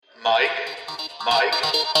Mike,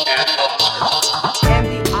 and Oscar. And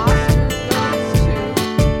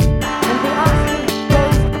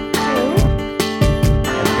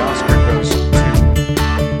the Oscar goes to... And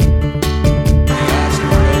the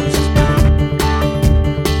Oscar goes to...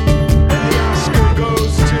 And the Oscar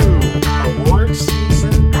goes to award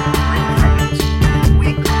season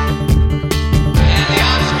week.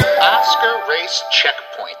 And the Oscar race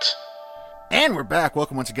checkpoint. And we're back.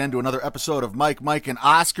 Welcome once again to another episode of Mike, and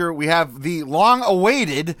Oscar. We have the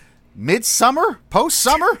long-awaited Midsummer?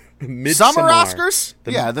 Post-summer? Summer Oscars?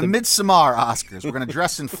 The Midsummer Oscars. We're going to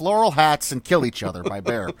dress in floral hats and kill each other by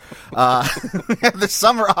bear. We have the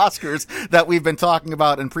Summer Oscars that we've been talking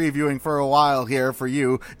about and previewing for a while here for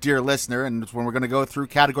you, dear listener. And it's when we're going to go through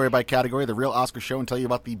category by category, the real Oscar show, and tell you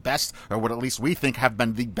about the best, or what at least we think have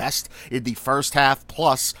been the best in the first half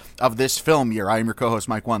plus of this film year. I am your co-host,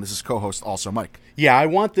 Mike One. This is co-host also Mike. Yeah, I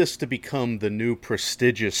want this to become the new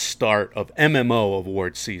prestigious start of MMO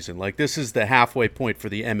award season. Like, this is the halfway point for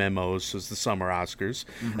the MMOs, so it's the summer Oscars,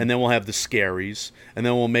 and then we'll have the scaries, and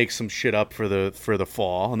then we'll make some shit up for the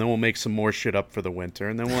fall, and then we'll make some more shit up for the winter,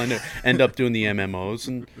 and then we'll end up doing the MMOs,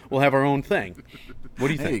 and we'll have our own thing. What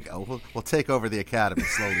do you think? There you go. We'll take over the Academy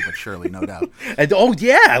slowly but surely, no doubt. And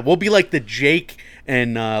we'll be like the Jake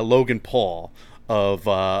and Logan Paul of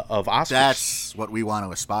Oscars. That's what we want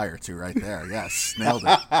to aspire to right there. Yes, nailed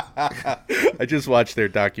it. I just watched their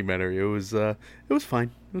documentary. It was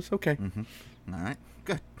fine. It was okay. All right,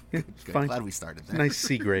 good. Yeah, it's fine. Glad we started there. Nice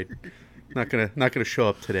C grade. Not gonna show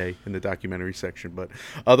up today in the documentary section, but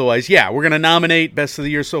otherwise, yeah, we're gonna nominate best of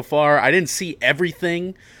the year so far. I didn't see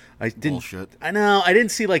everything. Bullshit. I know. I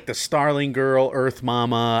didn't see like the Starling Girl, Earth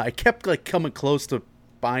Mama. I kept like coming close to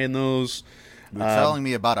buying those. You were telling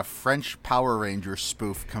me about a French Power Ranger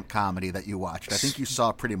spoof comedy that you watched. I think you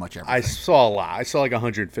saw pretty much everything. I saw a lot. I saw like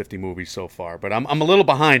 150 movies so far, but I'm a little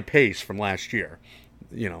behind pace from last year.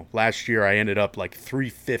 You know, last year I ended up like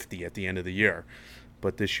 350 at the end of the year,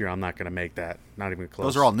 but this year I'm not going to make that. Not even close.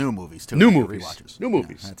 Those are all new movies too. New movies. Rewatches. New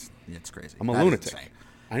movies. Yeah, it's crazy. I'm a lunatic.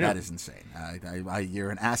 I know. That is insane. You're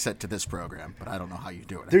an asset to this program, but I don't know how you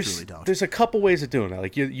do it. I truly don't. There's a couple ways of doing it.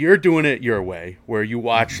 Like you're doing it your way, where you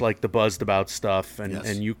watch like the buzzed about stuff,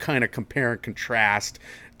 and you kind of compare and contrast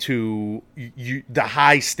to the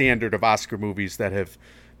high standard of Oscar movies that have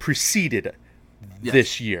preceded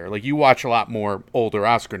this year. Like you watch a lot more older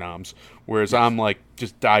Oscar noms, whereas I'm like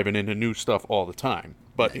just diving into new stuff all the time.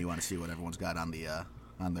 But you want to see what everyone's got on their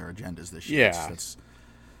agendas this year. Yeah.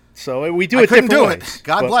 So we do it different ways.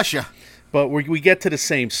 God bless you. But we get to the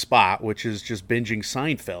same spot, which is just binging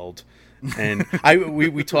Seinfeld. And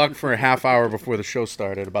we talked for a half hour before the show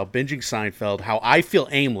started about binging Seinfeld, how I feel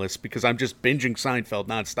aimless because I'm just binging Seinfeld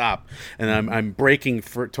nonstop. And I'm breaking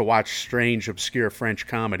to watch strange, obscure French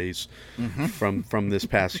comedies from this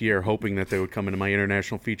past year, hoping that they would come into my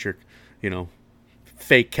international feature,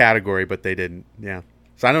 fake category, but they didn't. Yeah.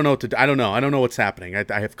 So I don't know I don't know what's happening.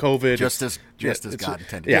 I have COVID. Just as God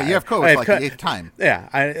intended. Yeah, you have COVID like the 8th time. Yeah,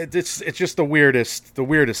 it's just the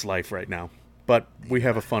weirdest life right now. But we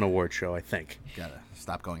have a fun award show, I think. Gotta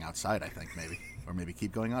stop going outside, I think, maybe. Or maybe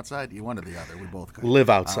keep going outside. You one or the other. We both could.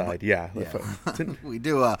 Live outside, We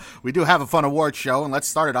do have a fun award show, and let's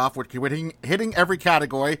start it off with hitting every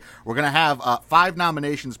category. We're going to have 5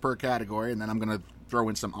 nominations per category, and then I'm going to throw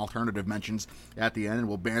in some alternative mentions at the end, and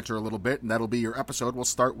we'll banter a little bit, and that'll be your episode. We'll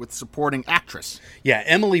start with supporting actress. Yeah,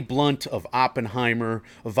 Emily Blunt of Oppenheimer,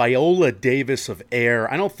 Viola Davis of Air.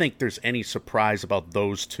 I don't think there's any surprise about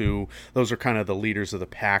those two. Those are kind of the leaders of the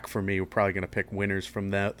pack for me. We're probably going to pick winners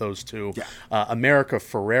from those two. Yeah. America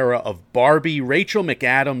Ferrera of Barbie, Rachel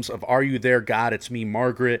McAdams of Are You There, God? It's Me,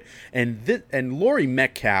 Margaret, and Laurie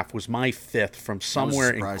Metcalf was my 5th from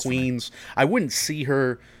somewhere in Queens. I wouldn't see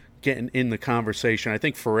her getting in the conversation. I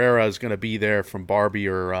think Ferrera is going to be there from Barbie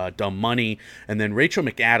or Dumb Money, and then Rachel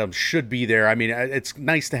McAdams should be there. I mean, it's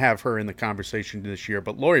nice to have her in the conversation this year,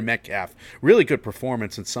 but Laurie Metcalf, really good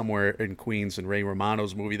performance in Somewhere in Queens and Ray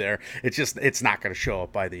Romano's movie there. It's not going to show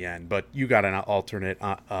up by the end, but you got an alternate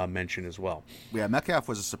mention as well. Yeah, Metcalf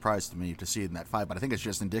was a surprise to me to see in that 5, but I think it's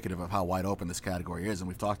just indicative of how wide open this category is, and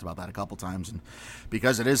we've talked about that a couple times, and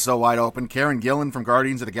because it is so wide open, Karen Gillan from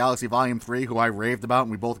Guardians of the Galaxy Volume 3, who I raved about,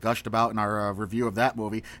 and we both gushed about in our review of that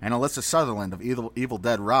movie, and Alyssa Sutherland of Evil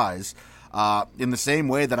Dead Rise. In the same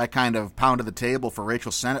way that I kind of pounded the table for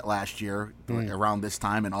Rachel Sennett last year, around this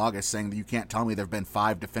time in August, saying that you can't tell me there have been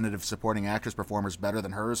 5 definitive supporting actress performers better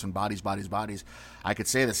than hers in Bodies, Bodies, Bodies. I could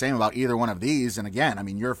say the same about either one of these, and again, I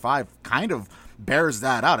mean, your 5 kind of bears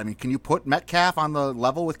that out. I mean, can you put Metcalf on the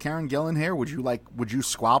level with Karen Gillan here? Would you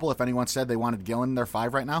squabble if anyone said they wanted Gillan in their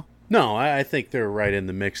 5 right now? No, I think they're right in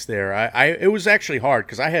the mix there. It was actually hard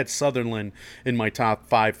because I had Sutherland in my top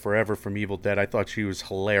 5 forever from Evil Dead. I thought she was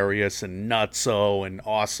hilarious and nutso and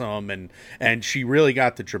awesome, and she really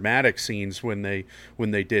got the dramatic scenes when they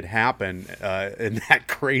did happen in that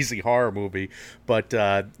crazy horror movie. But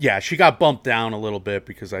yeah, she got bumped down a little bit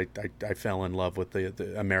because I fell in love with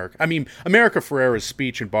the America. I mean, America Ferrera's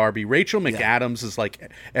speech in Barbie. Rachel McAdams is like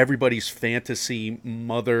everybody's fantasy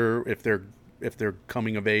mother if they're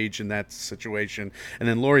coming of age in that situation. And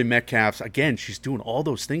then Laurie Metcalf, again, she's doing all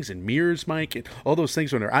those things in Mirrors, Mike, and all those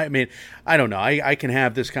things when they're, I mean, I don't know. I can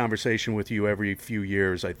have this conversation with you every few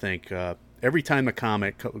years, I think. Every time the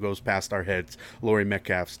comet goes past our heads, Laurie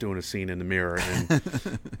Metcalf's doing a scene in the mirror.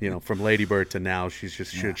 And, from Lady Bird to now, she's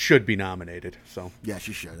just should be nominated. So yeah,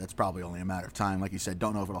 she should. That's probably only a matter of time. Like you said,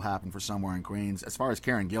 don't know if it'll happen for Somewhere in Queens. As far as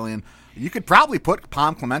Karen Gillan, you could probably put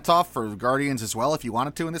Pom Klementoff for Guardians as well if you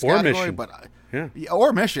wanted to in this category. Mission. But yeah,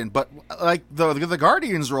 or Mission. But like the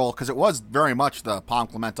Guardians role, because it was very much the Pom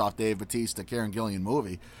Klementoff, Dave Bautista, Karen Gillan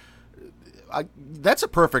movie. That's a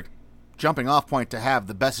perfect jumping off point to have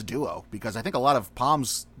the best duo, because I think a lot of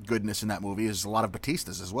Pom's goodness in that movie is a lot of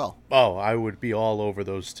Bautista's as well. Oh, I would be all over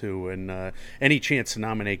those two, and any chance to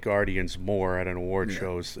nominate Guardians more at an award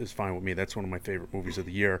show is fine with me. That's one of my favorite movies of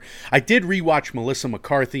the year. I did rewatch Melissa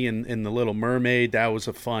McCarthy in The Little Mermaid. That was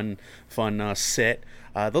a fun sit.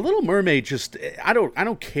 The Little Mermaid, just I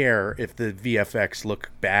don't care if the VFX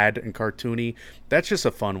look bad and cartoony. That's just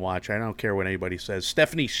a fun watch. I don't care what anybody says.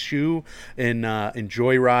 Stephanie Hsu in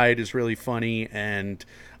Joyride is really funny, and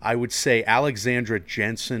I would say Alexandra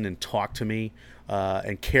Jensen in Talk to Me,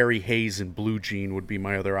 and Carrie Hayes in Blue Jean would be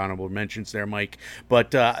my other honorable mentions there, Mike.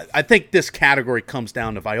 But I think this category comes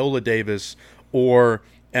down to Viola Davis or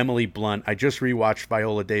Emily Blunt. I just rewatched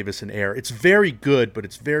Viola Davis in Air. It's very good, but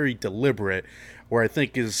it's very deliberate. Where I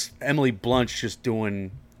think is Emily Blunt's just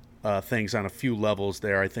doing things on a few levels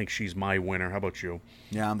there. I think she's my winner. How about you?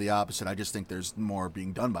 Yeah, I'm the opposite. I just think there's more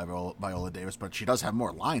being done by Viola Davis, but she does have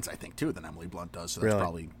more lines, I think, too, than Emily Blunt does. So that's Really?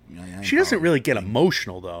 probably... She doesn't really get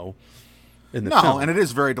emotional, though, in the film. No, and it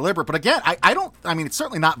is very deliberate. But again, I don't... I mean, it's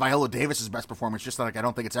certainly not Viola Davis's best performance, just like I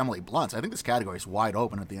don't think it's Emily Blunt's. I think this category is wide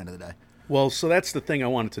open at the end of the day. Well, so that's the thing I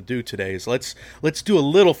wanted to do today is let's do a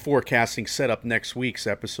little forecasting set up next week's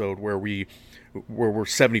episode where we're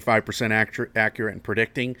 75% accurate in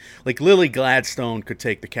predicting. Like Lily Gladstone could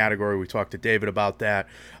take the category. We talked to David about that.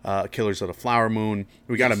 Killers of the Flower Moon.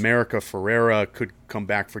 We got America Ferrera could come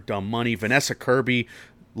back for Dumb Money. Vanessa Kirby,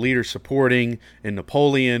 leader supporting in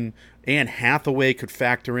Napoleon. Anne Hathaway could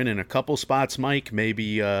factor in a couple spots, Mike.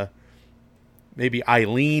 Maybe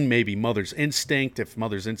Eileen, maybe Mother's Instinct, if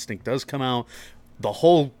Mother's Instinct does come out. The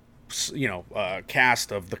whole,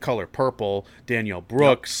 cast of The Color Purple, Danielle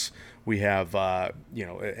Brooks. Yep. We have,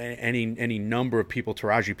 any number of people,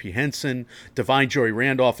 Taraji P. Henson, Divine Joy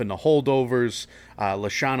Randolph in The Holdovers,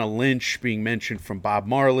 Lashana Lynch being mentioned from Bob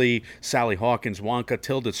Marley, Sally Hawkins, Wonka,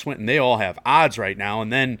 Tilda Swinton. They all have odds right now.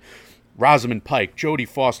 And then Rosamund Pike, Jodie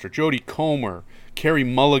Foster, Jodie Comer, Carey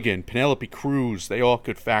Mulligan, Penelope Cruz, they all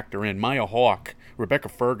could factor in. Maya Hawke, Rebecca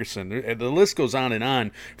Ferguson. The list goes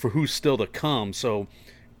on for who's still to come. So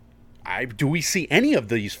do we see any of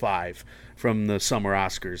these 5 from the summer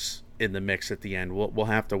Oscars in the mix at the end? We'll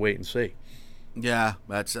have to wait and see. Yeah,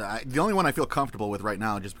 that's the only one I feel comfortable with right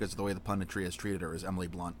now, just because of the way the punditry has treated her, is Emily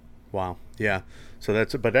Blunt. Wow, yeah. So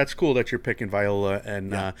that's cool that you're picking Viola,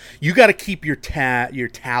 and you got to keep your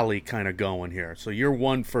tally kind of going here. So you're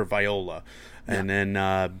 1 for Viola, and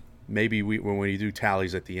then maybe when we do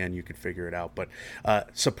tallies at the end, you can figure it out. But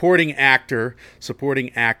supporting actor.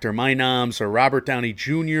 My noms are Robert Downey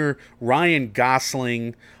Jr., Ryan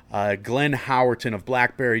Gosling, Glenn Howerton of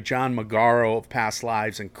Blackberry, John Magaro of Past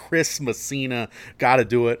Lives, and Chris Messina, Gotta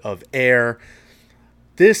Do It, of Air.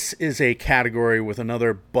 This is a category with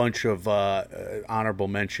another bunch of honorable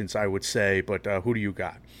mentions, I would say, but who do you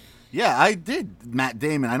got? Yeah, I did Matt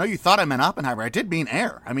Damon. I know you thought I meant Oppenheimer. I did mean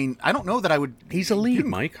Air. I mean, I don't know that I would... He's a lead,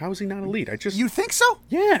 Mike. How is he not a lead? You think so?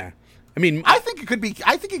 Yeah. I mean... I think he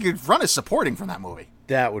could run as supporting from that movie.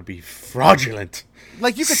 That would be fraudulent.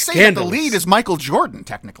 Like, you could say that the lead is Michael Jordan,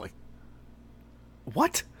 technically.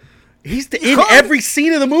 What? He's in every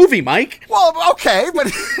scene of the movie, Mike. Well, okay, but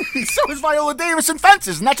so is Viola Davis in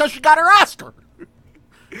Fences, and that's how she got her Oscar.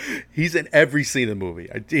 He's in every scene of the movie.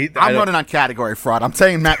 I'm running on category fraud. I'm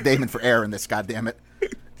saying Matt Damon for Air in this, goddammit.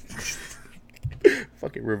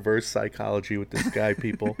 Fucking reverse psychology with this guy,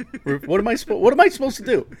 people. What am I supposed to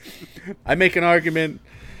do? I make an argument.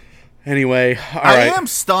 Anyway, all right. I am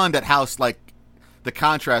stunned at how, the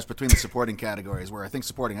contrast between the supporting categories, where I think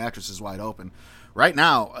supporting actress is wide open, right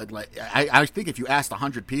now, I think if you asked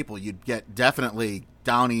 100 people, you'd get definitely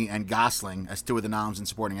Downey and Gosling as two of the noms in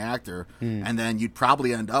supporting actor, and then you'd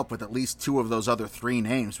probably end up with at least two of those other three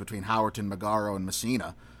names between Howerton, Magaro, and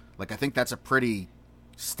Messina. Like, I think that's a pretty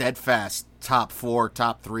steadfast top 4,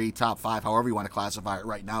 top 3, top 5, however you want to classify it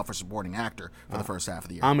right now for supporting actor for the first half of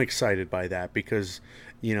the year. I'm excited by that because,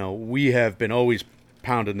 we have been always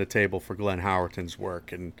pounding the table for Glenn Howerton's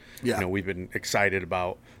work, and we've been excited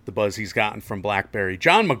about the buzz he's gotten from Blackberry.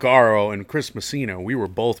 John Magaro and Chris Messina, we were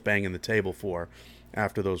both banging the table for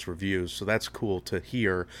after those reviews, so that's cool to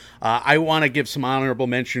hear. I want to give some honorable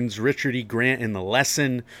mentions. Richard E. Grant in The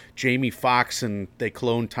Lesson, Jamie Foxx and They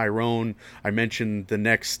Cloned Tyrone. I mentioned the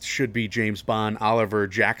next should be James Bond, Oliver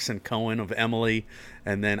Jackson Cohen of Emily.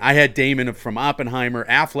 And then I had Damon from Oppenheimer,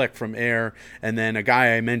 Affleck from Air, and then a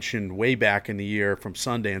guy I mentioned way back in the year from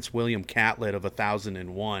Sundance, William Catlett of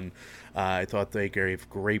 1001. I thought they gave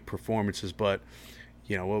great performances, but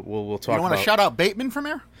we'll talk about... You want to shout out Bateman from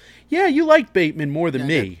Air? Yeah, you like Bateman more than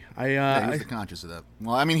me. He was the conscious of that.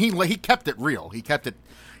 Well, I mean, he kept it real. He kept it...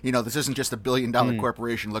 this isn't just a billion-dollar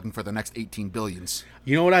corporation looking for the next 18 billions.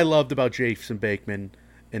 You know what I loved about Jason Bateman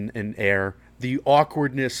in Air? The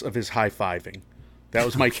awkwardness of his high-fiving. That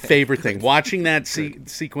was my favorite thing. Watching that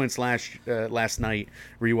sequence last night,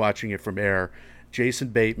 rewatching it from Air, Jason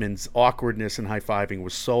Bateman's awkwardness and high-fiving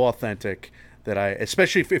was so authentic that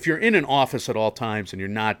especially if you're in an office at all times and you're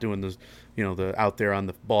not doing the out there on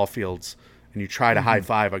the ball fields and you try to high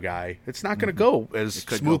five a guy, it's not going to go as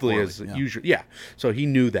smoothly as usual. Yeah. So he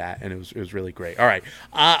knew that, and it was really great. All right.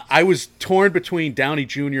 I was torn between Downey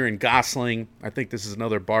Jr. and Gosling. I think this is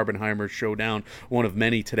another Barbenheimer showdown, one of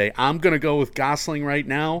many today. I'm going to go with Gosling right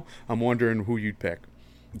now. I'm wondering who you'd pick.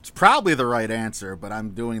 It's probably the right answer, but I'm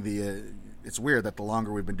doing the. It's weird that the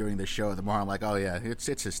longer we've been doing this show, the more I'm like, oh yeah, it's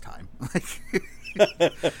his time.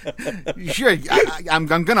 Sure, I'm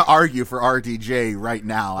going to argue for RDJ right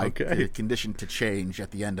now. Okay. I'm conditioned to change at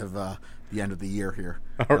the end of the year here.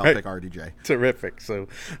 All right. I'll pick RDJ. Terrific. So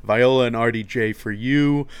Viola and RDJ for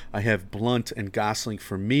you. I have Blunt and Gosling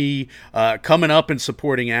for me. Coming up in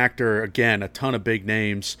supporting actor, again, a ton of big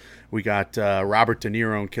names. We got Robert De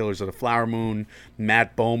Niro in Killers of the Flower Moon,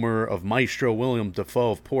 Matt Bomer of Maestro, William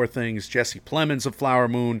Dafoe of Poor Things, Jesse Plemons of Flower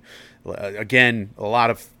Moon. Again, a lot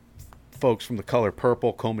of folks from The Color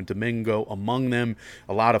Purple, Coleman Domingo among them.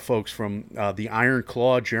 A lot of folks from The Iron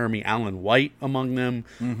Claw, Jeremy Allen White among them.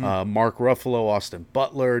 Mark Ruffalo, Austin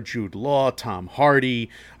Butler, Jude Law, Tom Hardy.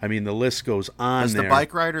 I mean, the list goes on. Does there. the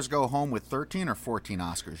Bike Riders go home with 13 or 14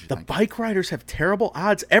 Oscars, you The think? Bike Riders have terrible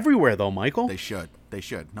odds everywhere, though, Michael. They should.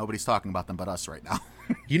 Nobody's talking about them but us right now.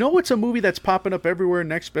 You know what's a movie that's popping up everywhere?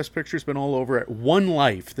 Next Best Picture's been all over it. One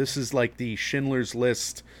Life. This is like the Schindler's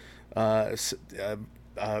List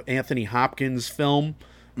Anthony Hopkins film.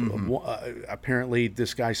 Apparently,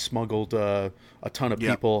 this guy smuggled a ton of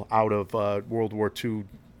people out of World War II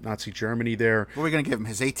Nazi Germany there. What are we going to give him?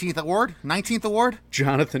 His 18th award? 19th award?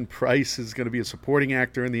 Jonathan Pryce is going to be a supporting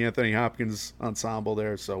actor in the Anthony Hopkins ensemble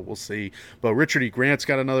there, so we'll see. But Richard E. Grant's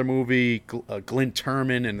got another movie, Glenn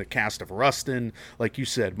Turman and the cast of Rustin. Like you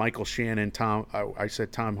said, Michael Shannon, I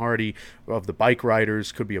said Tom Hardy of the Bike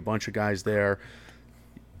Riders. Could be a bunch of guys there.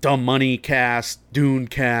 Dumb Money cast, Dune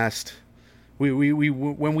cast. We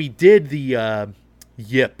when we did the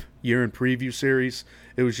Yip year in preview series,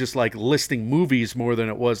 it was just like listing movies more than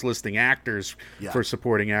it was listing actors for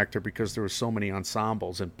supporting actor because there were so many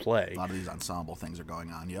ensembles in play. A lot of these ensemble things are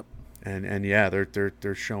going on. Yep. And yeah,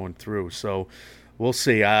 they're showing through. So we'll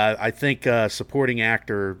see. I think supporting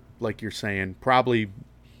actor, like you're saying, probably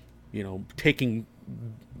taking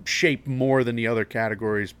shape more than the other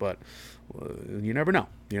categories, but you never know.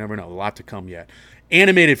 You never know. A lot to come yet.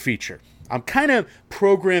 Animated feature. I'm kind of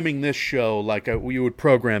programming this show like we would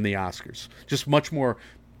program the Oscars. Just much more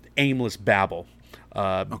aimless babble.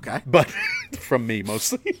 Okay. But from me,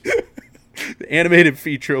 mostly. The animated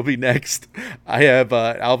feature will be next. I have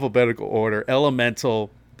alphabetical order. Elemental,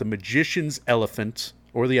 The Magician's Elephant,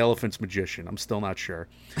 or The Elephant's Magician. I'm still not sure.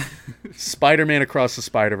 Spider-Man Across the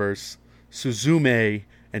Spider-Verse, Suzume,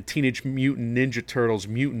 and Teenage Mutant Ninja Turtles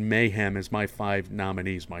Mutant Mayhem as my 5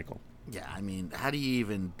 nominees, Michael. Yeah, I mean, how do you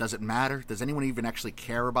even... Does it matter? Does anyone even actually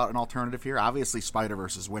care about an alternative here? Obviously,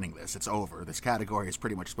 Spider-Verse is winning this. It's over. This category is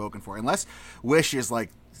pretty much spoken for. Unless Wish is like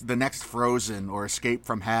the next Frozen or Escape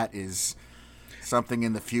from Hat is something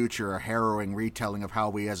in the future, a harrowing retelling of how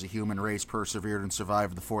we as a human race persevered and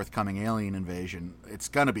survived the forthcoming alien invasion. It's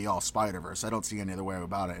going to be all Spider-Verse. I don't see any other way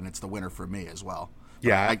about it, and it's the winner for me as well.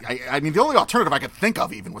 Yeah. I mean, the only alternative I could think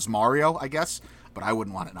of even was Mario, I guess, but I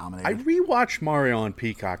wouldn't want it nominated. I rewatched Mario on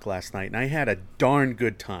Peacock last night, and I had a darn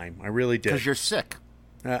good time. I really did. Because you're sick.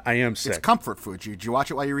 I am sick. It's comfort food. Did you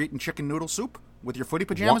watch it while you're eating chicken noodle soup with your footy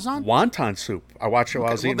pajamas on? Wonton soup. I watched it while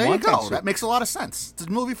I was eating there you wonton go. soup. That makes a lot of sense. It's a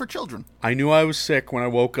movie for children. I knew I was sick when I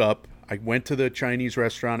woke up. I went to the Chinese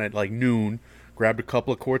restaurant at like noon, grabbed a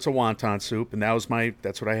couple of quarts of wonton soup, and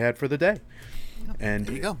that's what I had for the day. And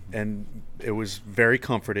there you go. And it was very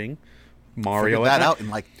comforting. Mario Figured that out in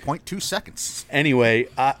like 0.2 seconds. Anyway,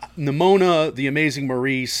 Nimona, The Amazing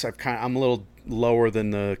Maurice, I'm a little lower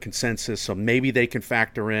than the consensus, so maybe they can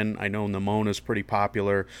factor in. I know Nimona's pretty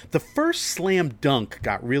popular. The first Slam Dunk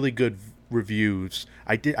got really good reviews.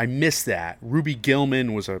 I missed that. Ruby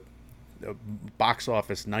Gillman was a box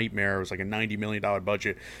office nightmare. It was like a $90 million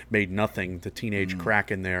budget, made nothing. The teenage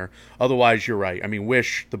crack in there. Otherwise, you're right. I mean,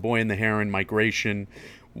 Wish, The Boy and the Heron, Migration.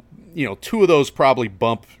 Two of those probably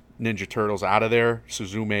bump Ninja Turtles out of there.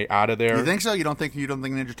 Suzume out of there. You think so? You don't think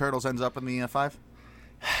Ninja Turtles ends up in the 5?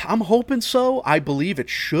 I'm hoping so. I believe it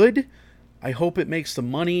should. I hope it makes the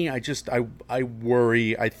money. I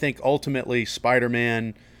worry. I think ultimately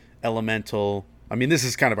Spider-Man, Elemental. I mean, this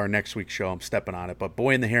is kind of our next week's show. I'm stepping on it, but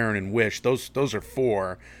Boy and the Heron and Wish, those are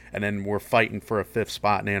 4, and then we're fighting for a 5th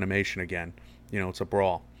spot in animation again. It's a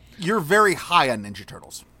brawl. You're very high on Ninja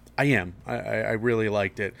Turtles. I am. I really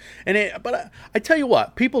liked it, but I tell you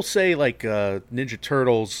what, people say like Ninja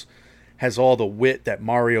Turtles has all the wit that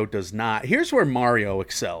Mario does not. Here's where Mario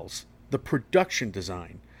excels: the production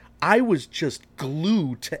design. I was just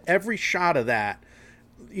glued to every shot of that.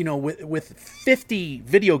 With 50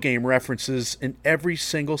 video game references in every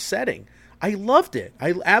single setting. I loved it.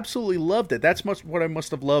 I absolutely loved it. That's what I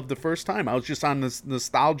must have loved the first time. I was just on this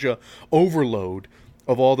nostalgia overload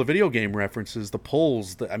of all the video game references, the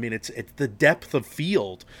pulls. It's the depth of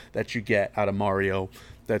field that you get out of Mario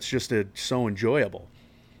that's just so enjoyable.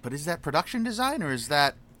 But is that production design or is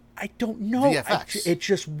that... I don't know. VFX? It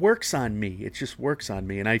just works on me.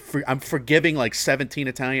 And I'm forgiving like 17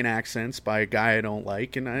 Italian accents by a guy I don't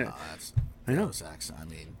like, and I know those accents. I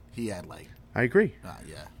mean, he had like... I agree.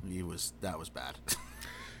 Yeah, that was bad.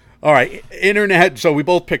 All right, internet. So we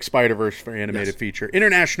both picked Spider-Verse for animated feature.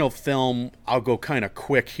 International film, I'll go kind of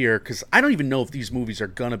quick here because I don't even know if these movies are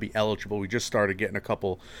going to be eligible. We just started getting a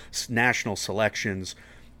couple national selections.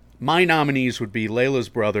 My nominees would be Layla's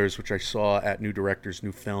Brothers, which I saw at New Directors,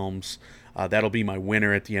 New Films. That'll be my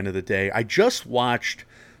winner at the end of the day. I just watched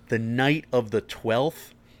The Night of the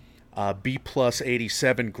 12th, B+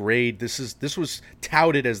 87 grade. This was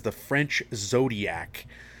touted as the French Zodiac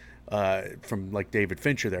from like David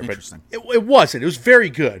Fincher there. Interesting. But it wasn't. It was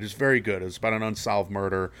very good. It was about an unsolved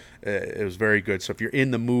murder. It was very good. So if you're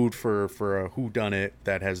in the mood for a whodunit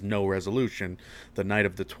that has no resolution, The Night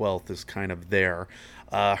of the 12th is kind of there.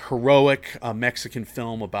 Heroic, a Mexican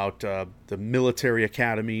film about the military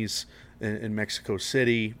academies in Mexico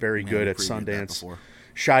City. Very good at Sundance.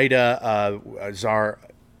 Shaida, Zar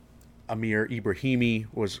Amir Ibrahimi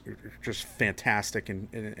was just fantastic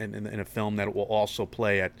in a film that will also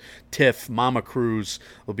play at TIFF. Mama Cruz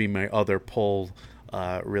will be my other poll.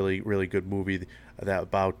 Really, really good movie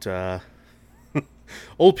about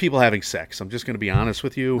old people having sex. I'm just going to be honest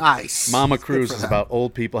with you. Nice. Mama Cruz is about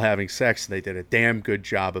old people having sex. They did a damn good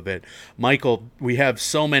job of it. Michael, we have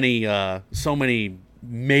so many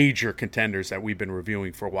major contenders that we've been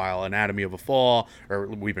reviewing for a while. Anatomy of a Fall, or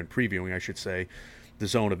we've been previewing, I should say. The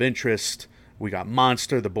Zone of Interest. We got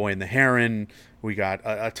Monster, The Boy and the Heron. We got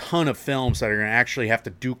a ton of films that are going to actually have to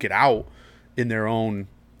duke it out in their own,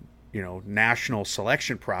 national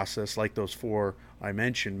selection process, like those 4 I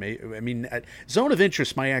mentioned. Zone of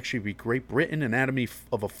Interest might actually be Great Britain. Anatomy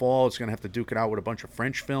of a Fall is going to have to duke it out with a bunch of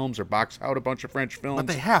French films or box out a bunch of French films. But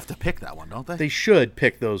they have to pick that one, don't they? They should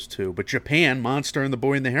pick those 2. But Japan, Monster and The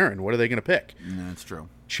Boy and the Heron, what are they going to pick? Yeah, that's true.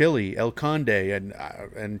 Chile, El Conde,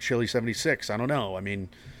 and Chile 76. I don't know.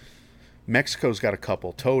 Mexico's got a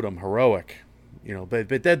couple. Totem, Heroic.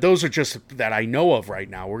 But those are just that I know of right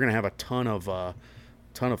now. We're going to have a ton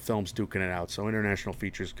of films duking it out. So international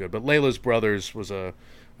feature is good. But Layla's Brothers was a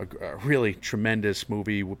really tremendous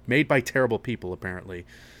movie made by terrible people, apparently,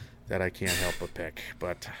 that I can't help but pick.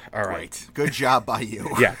 But all right. Great. Good job by you.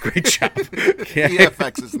 Yeah, great job.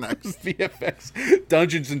 VFX is next. VFX.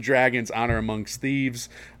 Dungeons and Dragons, Honor Amongst Thieves,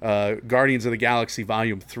 Guardians of the Galaxy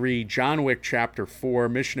Volume 3, John Wick Chapter 4,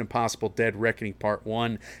 Mission Impossible Dead Reckoning Part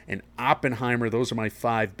 1, and Oppenheimer. Those are my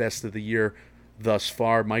 5 best of the year thus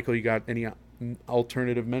far. Michael, you got any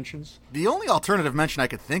alternative mentions? The only alternative mention I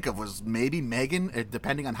could think of was maybe Megan,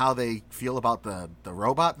 depending on how they feel about the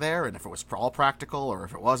robot there, and if it was all practical or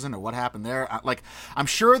if it wasn't, or what happened there. I'm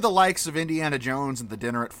sure the likes of Indiana Jones and The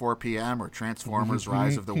Dinner at 4 p.m. or Transformers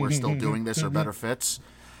Rise of the We're Still Doing This are better fits,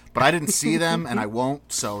 but I didn't see them and I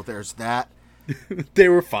won't, so there's that. They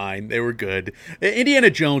were fine. They were good. Indiana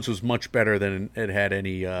Jones was much better than it had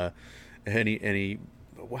any.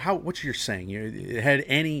 What's your saying? It had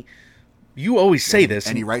any. You always say this.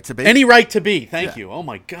 Any right to be? Any right to be. Thank Yeah. you. Oh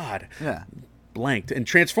my God. Yeah. Blanked. And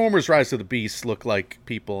Transformers: Rise of the Beast look like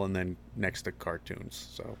people, and then next to cartoons.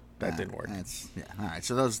 So that didn't work. All right.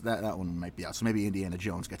 So that one might be out. So maybe Indiana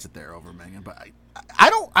Jones gets it there over Megan. But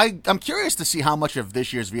I'm curious to see how much of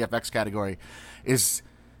this year's VFX category is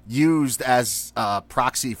used as a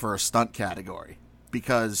proxy for a stunt category,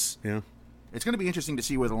 because it's going to be interesting to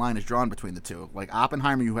see where the line is drawn between the two. Like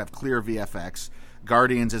Oppenheimer, you have clear VFX.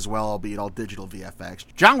 Guardians as well, albeit all digital VFX.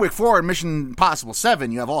 John Wick 4 and Mission Impossible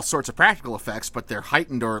 7, you have all sorts of practical effects, but they're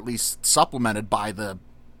heightened or at least supplemented by the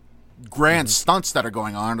grand stunts that are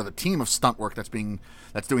going on, or the team of stunt work that's doing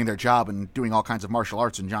their job and doing all kinds of martial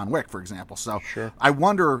arts in John Wick, for example. So sure. I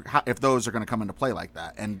wonder if those are going to come into play like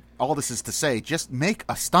that. And all this is to say, just make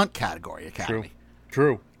a stunt category, Academy.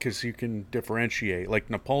 True, because you can differentiate. Like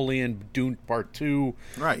Napoleon, Dune Part 2,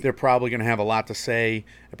 right? They're probably going to have a lot to say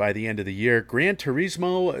by the end of the year. Gran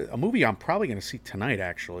Turismo, a movie I'm probably going to see tonight,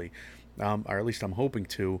 actually, or at least I'm hoping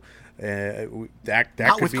to. That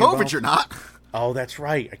not could with be COVID, involved. you're not. Oh, that's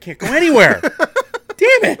right. I can't go anywhere.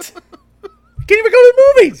 Damn it! I can't even go to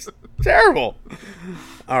the movies. Terrible.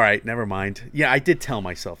 All right, never mind. Yeah, I did tell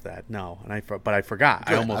myself that. No, but I forgot.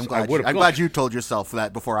 Good. I'm glad you told yourself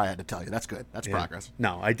that before I had to tell you. That's good. That's progress.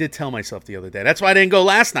 No, I did tell myself the other day. That's why I didn't go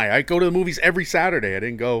last night. I go to the movies every Saturday. I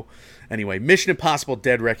didn't go. Anyway, Mission Impossible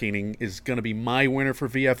Dead Reckoning is going to be my winner for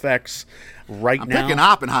VFX now. I'm picking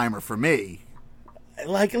Oppenheimer for me.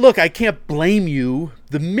 Like, look, I can't blame you.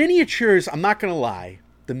 The miniatures, I'm not going to lie,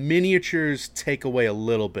 the miniatures take away a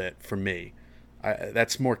little bit for me.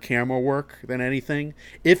 That's more camera work than anything.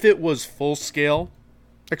 If it was full-scale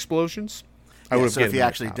explosions, I would have so if he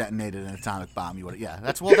actually detonated an atomic bomb, you would.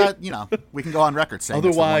 Yeah, we can go on record saying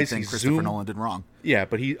otherwise that's the one thing Christopher Nolan did wrong. Yeah,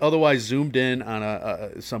 but he otherwise zoomed in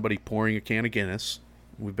on somebody pouring a can of Guinness.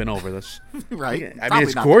 We've been over this, right? I mean,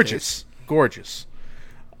 it's gorgeous.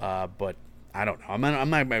 But I don't know. I'm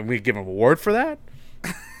not going to give him an award for that.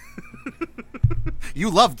 You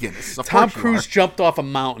love Guinness. Tom Cruise jumped off a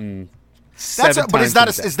mountain. But is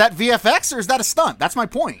that VFX or is that a stunt? That's my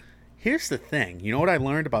point. Here's the thing. You know what I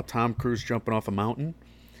learned about Tom Cruise jumping off a mountain?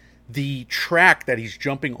 The track that he's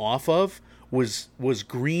jumping off of was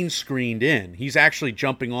green screened in. He's actually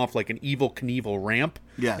jumping off like an Evel Knievel ramp.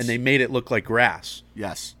 Yes. And they made it look like grass.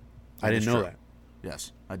 Yes. I didn't know that.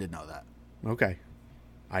 Yes, I did know that. Okay.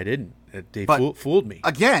 I didn't. They fooled me.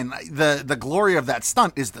 Again, the glory of that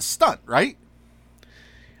stunt is the stunt, right?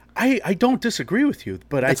 I don't disagree with you,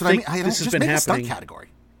 but I think this has been happening. Stunt category.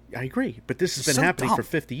 I agree, but this has been happening for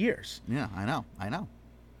 50 years. Yeah, I know.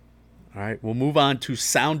 All right, we'll move on to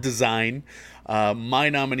sound design. My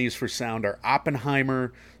nominees for sound are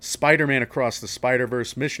Oppenheimer, Spider-Man Across the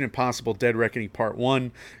Spider-Verse, Mission Impossible Dead Reckoning Part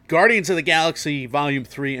 1, Guardians of the Galaxy Volume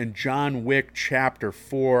 3, and John Wick Chapter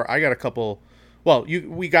 4. I got a couple... Well,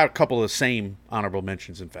 we got a couple of the same honorable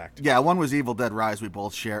mentions, in fact. Yeah, one was Evil Dead Rise we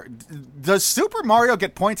both share. Does Super Mario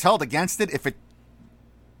get points held against it if it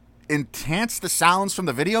enhanced the sounds from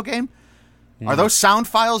the video game? Are those sound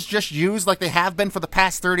files just used like they have been for the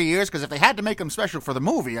past 30 years? Because if they had to make them special for the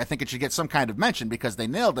movie, I think it should get some kind of mention because they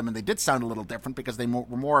nailed them and they did sound a little different because they were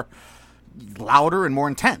more louder and more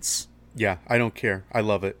intense. Yeah, I don't care. I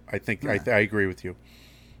love it. I think I agree with you.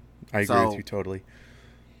 I agree with you totally.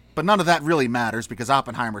 But none of that really matters because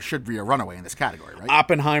Oppenheimer should be a runaway in this category, right?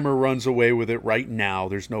 Oppenheimer runs away with it right now.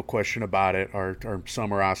 There's no question about it. Our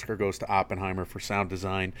summer Oscar goes to Oppenheimer for sound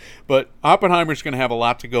design. But Oppenheimer's going to have a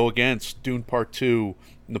lot to go against. Dune Part 2,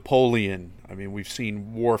 Napoleon. I mean, we've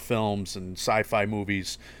seen war films and sci-fi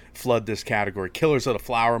movies flood this category. Killers of the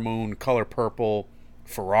Flower Moon, Color Purple,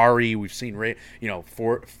 Ferrari. We've seen,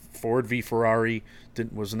 Ford v. Ferrari.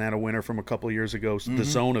 Wasn't that a winner from a couple of years ago? The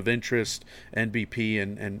Zone of Interest, NBP,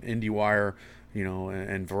 and IndieWire,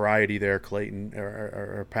 and Variety there, Clayton,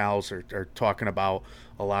 our pals, are talking about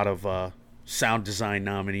a lot of sound design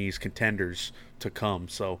nominees, contenders to come.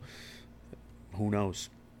 So, who knows?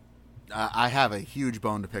 I have a huge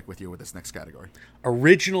bone to pick with you with this next category.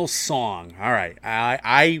 Original song. All right.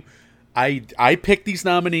 I picked these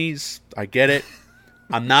nominees. I get it.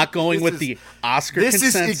 I'm not going with the Oscar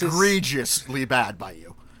consensus. This is egregiously bad by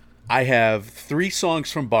you. I have 3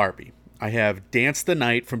 songs from Barbie. I have Dance the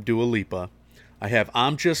Night from Dua Lipa. I have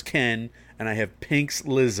I'm Just Ken. And I have Pink's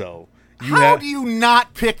Lizzo. How do you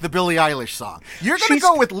not pick the Billie Eilish song? You're going to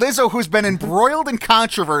go with Lizzo, who's been embroiled in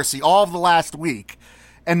controversy all of the last week.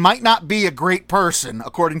 and might not be a great person,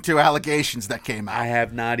 according to allegations that came out. I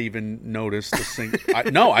have not even noticed a single.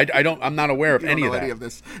 No, I don't. I'm not aware of You don't any know of that. any of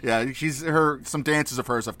this. Yeah, some dances of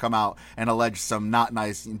hers have come out and alleged some not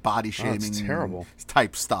nice body shaming, terrible.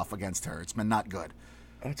 type stuff against her. It's been not good.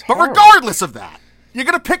 That's But horrible. regardless of that, you're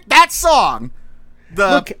gonna pick that song.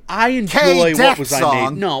 Look, I enjoy K-Death What Was I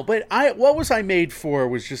song. Made. No, but What Was I Made For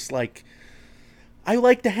was just like, I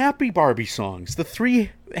like the happy Barbie songs. The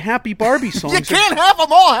 3 happy Barbie songs. You can't have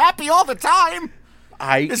them all happy all the time.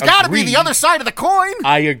 There's got to be the other side of the coin.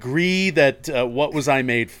 I agree that What Was I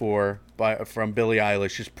Made For from Billie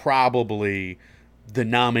Eilish is probably the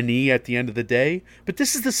nominee at the end of the day. But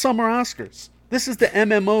this is the Summer Oscars. This is the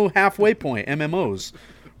MMO halfway point, MMOs,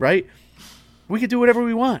 right? We can do whatever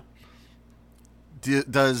we want.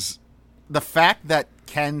 Does the fact that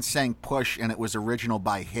Ken sang Push and it was original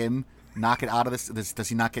by him knock it out of this? Does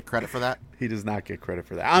he not get credit for that? He does not get credit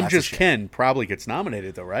for that. I'm That's a Just shame. Ken probably gets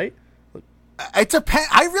nominated, though, right? It depends.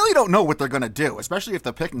 I really don't know what they're going to do, especially if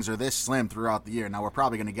the pickings are this slim throughout the year. Now, we're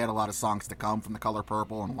probably going to get a lot of songs to come from The Color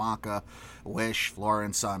Purple and Wonka, Wish,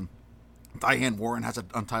 Florence. Diane Warren has an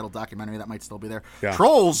untitled documentary that might still be there. Yeah.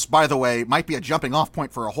 Trolls, by the way, might be a jumping off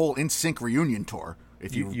point for a whole NSYNC reunion tour.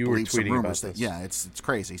 If you You were believe some tweeting about rumors, this. yeah, it's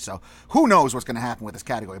crazy. So who knows what's going to happen with this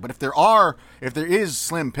category? But if there is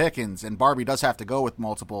slim pickings and Barbie does have to go with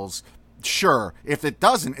multiples, sure. If it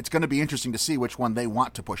doesn't, it's going to be interesting to see which one they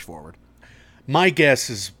want to push forward. My guess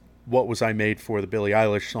is What Was I Made For, the Billie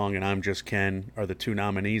Eilish song, and I'm Just Ken are the 2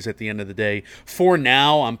 nominees at the end of the day. For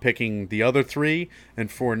now, I'm picking the other 3,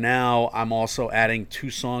 and for now, I'm also adding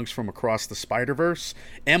 2 songs from Across the Spider-Verse.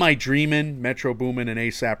 Am I Dreamin', Metro Boomin' and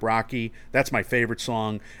A$AP Rocky. That's my favorite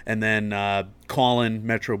song. And then Callin',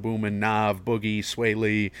 Metro Boomin, Nav, Boogie, Sway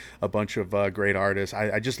Lee, a bunch of great artists.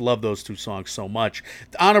 I just love those 2 songs so much.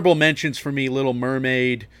 The honorable mentions for me, Little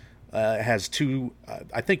Mermaid, has 2,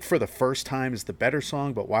 I think For the First Time is the better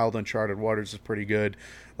song, but Wild Uncharted Waters is pretty good.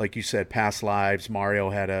 Like you said, Past Lives, Mario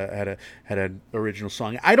had an original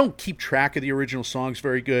song. I don't keep track of the original songs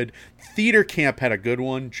very good. Theater Camp had a good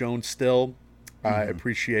one, Joan Still. I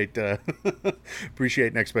appreciate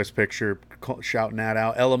Next Best Picture shouting that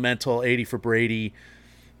out. Elemental, 80 for Brady.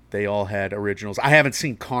 They all had originals. I haven't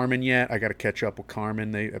seen Carmen yet. I got to catch up with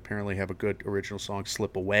Carmen. They apparently have a good original song,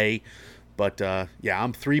 Slip Away. But, yeah,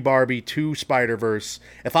 I'm 3 Barbie, 2 Spider-Verse.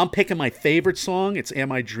 If I'm picking my favorite song, it's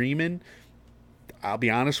Am I Dreamin'? I'll be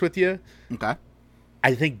honest with you. Okay.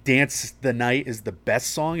 I think Dance the Night is the best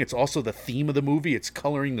song. It's also the theme of the movie. It's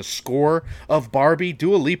coloring the score of Barbie.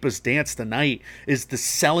 Dua Lipa's Dance the Night is the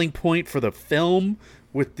selling point for the film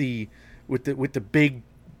with the big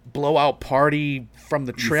blowout party from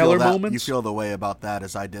the trailer moments. You feel the way about that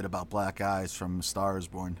as I did about Black Eyes from A Star Is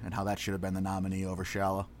Born and how that should have been the nominee over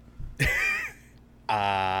Shallow.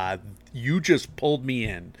 You just pulled me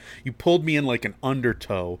in. You pulled me in like an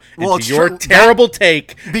undertow Well, into it's your true. terrible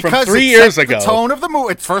take Because from 3 it years set ago. the tone of the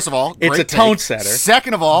movie. First of all, It's great a tone take. setter.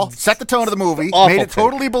 Second of all, set the tone of the movie. Awful Made it take.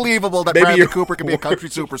 totally believable that Maybe Bradley your Cooper could be a country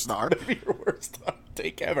superstar. Maybe your worst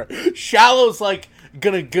take ever. Shallow's like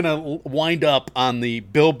gonna wind up on the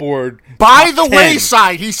Billboard. By top the 10.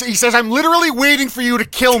 wayside, he says, "I'm literally waiting for you to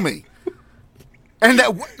kill me." And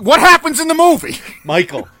what happens in the movie?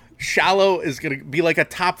 Michael, Shallow is going to be like a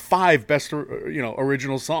top 5 best,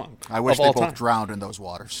 original song. I wish of they all both time. drowned in those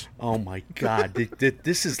waters. Oh my God,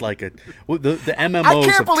 this is like the MMOs. I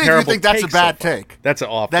can't of believe you terrible think that's a takes bad so far. take. That's an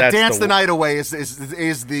off. That that's Dance the Night Away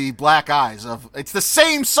is the Black Eyes of. It's the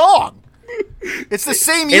same song. It's the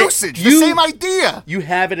same usage, the same idea. You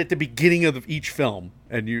have it at the beginning of each film,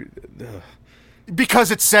 and you.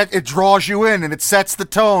 Because it draws you in and it sets the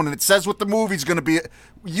tone and it says what the movie's going to be.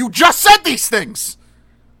 You just said these things.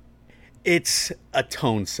 It's a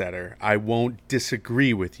tone setter. I won't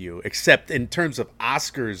disagree with you, except in terms of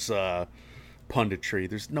Oscars punditry.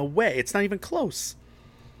 There's no way. It's not even close.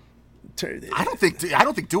 I don't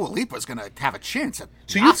think Dua Lipa is going to have a chance at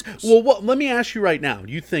the So you Oscars. let me ask you right now.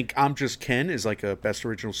 You think I'm Just Ken is like a best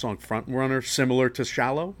original song front runner similar to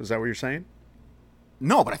Shallow? Is that what you're saying?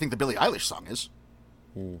 No, but I think the Billie Eilish song is.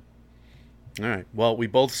 All right. Well, we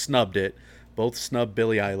both snubbed it. Both snubbed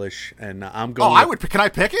Billie Eilish, and I'm going. Oh, I would. Can I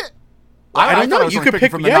pick it? I don't know. thought I was You only could picking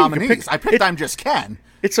pick from the you could nominees. pick- I picked I'm Just Ken.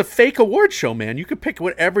 It's a fake award show, man. You could pick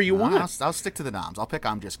whatever you want. I'll stick to the noms. I'll pick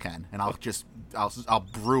I'm Just Ken, and I'll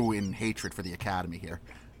brew in hatred for the Academy here.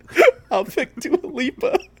 I'll pick Dua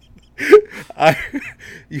Lipa.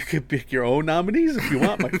 You can pick your own nominees if you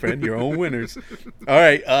want, my friend. Your own winners. All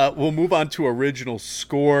right, we'll move on to original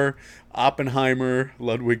score. Oppenheimer,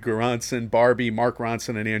 Ludwig Göransson, Barbie, Mark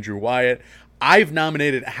Ronson, and Andrew Wyatt. I've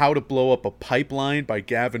nominated How to Blow Up a Pipeline by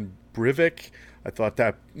Gavin Brivik. I thought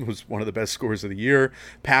that was one of the best scores of the year.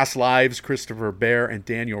 Past Lives, Christopher Bear and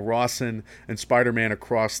Daniel Rawson, and Spider-Man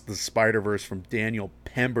Across the Spider-Verse from Daniel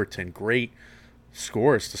Pemberton. Great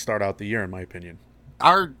scores to start out the year, in my opinion.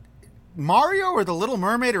 Are Mario or The Little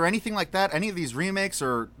Mermaid or anything like that, any of these remakes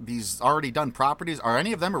or these already done properties, are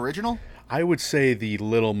any of them original? I would say The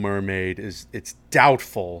Little Mermaid it's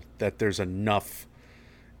doubtful that there's enough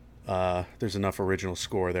original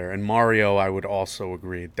score there. And Mario, I would also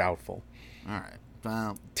agree, doubtful. All right.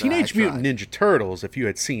 Well, Teenage Mutant Ninja Turtles, if you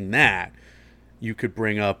had seen that, you could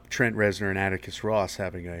bring up Trent Reznor and Atticus Ross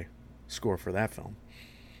having a score for that film.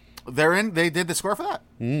 They did the score for that?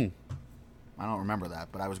 I don't remember that,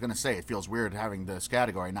 but I was going to say it feels weird having this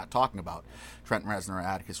category not talking about Trent Reznor or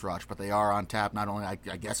Atticus Ross, but they are on tap not only, I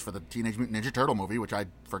guess, for the Teenage Mutant Ninja Turtle movie, which I'd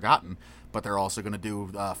forgotten, but they're also going to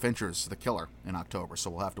do Fincher's The Killer in October,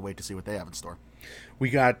 so we'll have to wait to see what they have in store.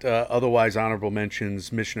 We got otherwise honorable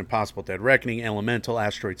mentions: Mission Impossible Dead Reckoning, Elemental,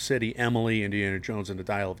 Asteroid City, Emily, Indiana Jones and the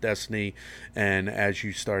Dial of Destiny, and as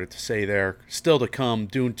you started to say there, still to come,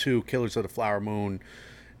 Dune 2, Killers of the Flower Moon,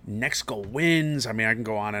 Next Go Wins. I mean, I can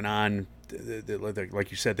go on and on. Like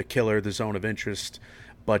you said, The Killer, The Zone of Interest.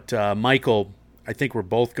 But, Michael, I think we're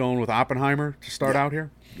both going with Oppenheimer to start out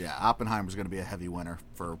here. Yeah, Oppenheimer's going to be a heavy winner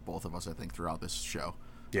for both of us, I think, throughout this show.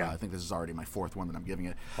 Yeah. I think this is already my fourth one that I'm giving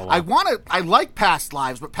it. I like Past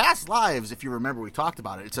Lives, but Past Lives, if you remember, we talked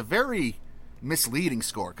about it. It's a very misleading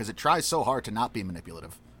score because it tries so hard to not be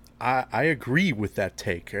manipulative. I agree with that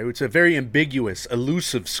take. It's a very ambiguous,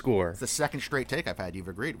 elusive score. It's the second straight take I've had you've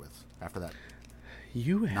agreed with after that.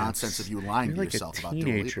 You have nonsense of you lying to like yourself a about Dua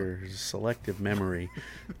Lipa. teenager, selective memory.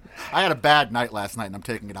 I had a bad night last night, and I'm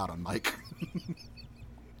taking it out on Mike.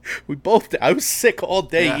 We both. I was sick all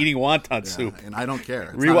day eating wonton soup, and I don't care.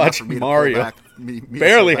 It's rewatching Mario,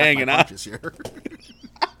 barely hanging out. Here.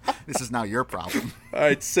 This is now your problem. All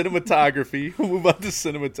right, cinematography. We'll move on to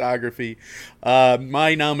cinematography.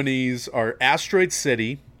 My nominees are Asteroid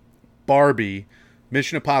City, Barbie,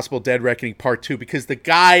 Mission Impossible: Dead Reckoning Part 2, because the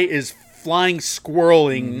guy is flying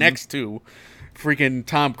squirreling next to freaking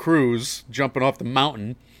Tom Cruise jumping off the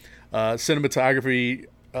mountain. Cinematography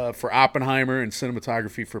for Oppenheimer and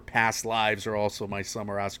cinematography for Past Lives are also my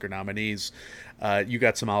summer Oscar nominees. You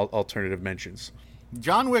got some alternative mentions.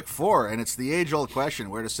 John Wick 4, and it's the age-old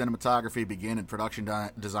question, where does cinematography begin and production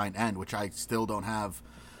design end, which I still don't have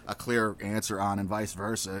a clear answer on, and vice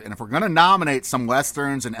versa. And if we're going to nominate some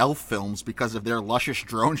westerns and elf films because of their luscious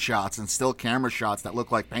drone shots and still camera shots that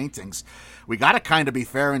look like paintings, we got to kind of be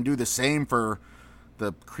fair and do the same for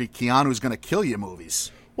the Keanu's Gonna Kill You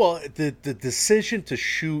movies. Well, the decision to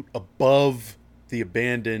shoot above the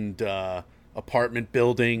abandoned apartment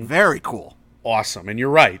building, very cool, awesome. And you're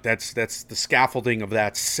right, that's the scaffolding of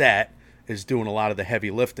that set is doing a lot of the heavy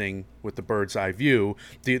lifting with the bird's eye view.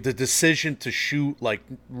 The decision to shoot like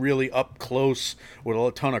really up close with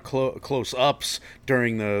a ton of close ups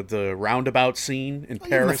during the roundabout scene in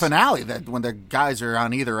Paris. Even the finale, that when the guys are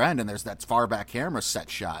on either end and there's that far back camera set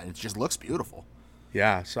shot, it just looks beautiful.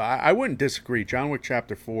 Yeah, so I wouldn't disagree. John Wick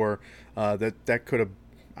Chapter 4, that could have.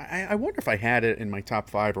 I wonder if I had it in my top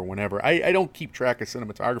 5 or whenever. I don't keep track of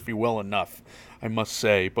cinematography well enough, I must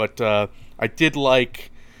say, but I did like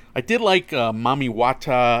Mami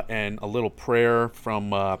Wata and A Little Prayer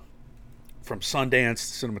from Sundance,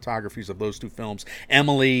 cinematographies of those two films.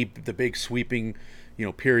 Emily, the big sweeping,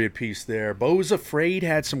 period piece there. Beau is Afraid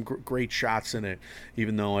had some great shots in it,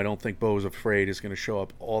 even though I don't think Beau is Afraid is going to show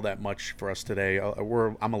up all that much for us today.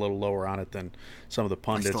 I'm a little lower on it than some of the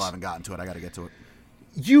pundits. I still haven't gotten to it. I got to get to it.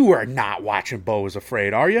 You are not watching Beau is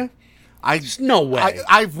Afraid, are you? There's no way.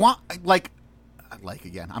 I want,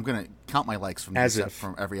 again, I'm going to count my likes from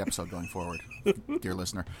every episode going forward, dear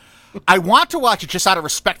listener. I want to watch it just out of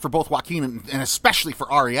respect for both Joaquin and especially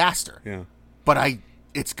for Ari Aster. Yeah. But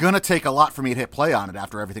it's going to take a lot for me to hit play on it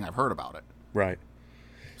after everything I've heard about it. Right.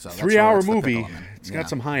 So 3-hour movie. It's got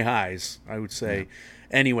some high highs, I would say. Yeah.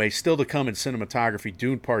 Anyway, still to come in cinematography: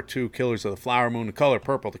 Dune Part 2, Killers of the Flower Moon, The Color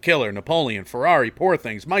Purple, The Killer, Napoleon, Ferrari, Poor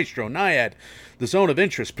Things, Maestro, Naiad, The Zone of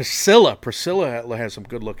Interest, Priscilla. Priscilla has some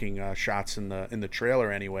good-looking shots in the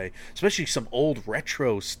trailer anyway, especially some old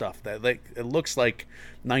retro stuff that it looks like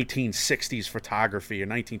 1960s photography or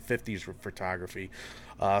 1950s photography.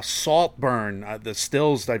 Saltburn, the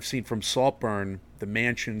stills I've seen from Saltburn, the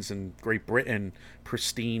mansions in Great Britain,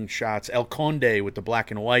 pristine shots. El Conde with the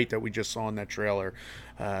black and white that we just saw in that trailer.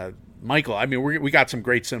 Michael, I mean, we got some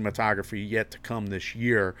great cinematography yet to come this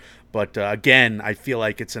year, but again, I feel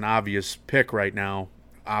like it's an obvious pick right now.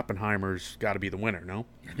 Oppenheimer's got to be the winner, no?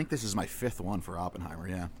 I think this is my 5th one for Oppenheimer,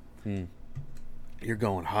 yeah. You're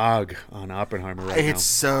going hog on Oppenheimer right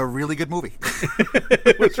It's a really good movie.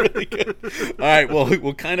 It was really good. All right, well,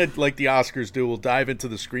 we'll kind of like the Oscars do. We'll dive into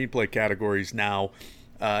the screenplay categories now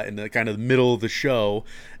in the kind of middle of the show.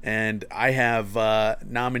 And I have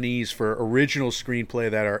nominees for original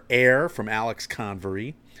screenplay that are Air from Alex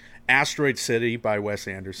Convery, Asteroid City by Wes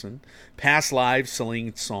Anderson, Past Lives,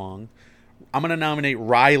 Celine Song. I'm going to nominate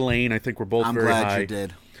Rye Lane. I think we're both I'm very glad high. you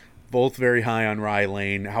did. Both very high on Rye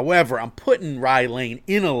Lane. However, I'm putting Rye Lane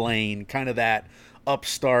in a lane, kind of that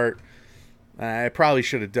upstart. I probably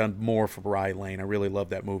should have done more for Rye Lane. I really love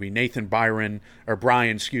that movie. Nathan Bryan, and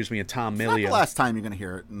Tom Not Millia. the last time you're going to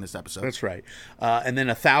hear it in this episode. That's right. And then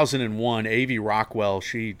 1001, A.V. Rockwell.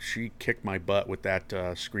 She kicked my butt with that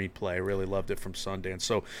screenplay. I really loved it from Sundance.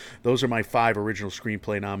 So those are my 5 original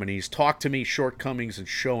screenplay nominees. Talk to Me, Shortcomings, and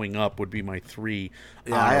Showing Up would be my 3.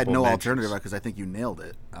 Yeah, I had no mentions. alternative because I think you nailed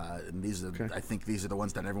it. And I think these are the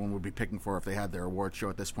ones that everyone would be picking for if they had their award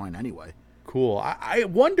show at this point anyway. Cool. I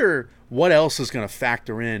wonder what else is going to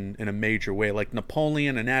factor in a major way, like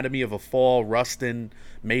Napoleon, Anatomy of a Fall, Rustin,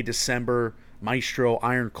 May, December, Maestro,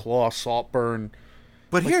 Iron Claw, Saltburn.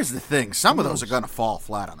 But here's the thing: some of those are going to fall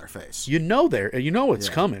flat on their face. You know it's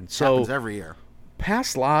coming. So happens every year.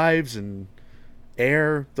 Past Lives and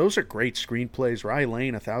Air, those are great screenplays. Rye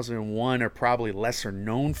Lane, 1001 are probably lesser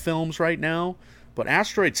known films right now, but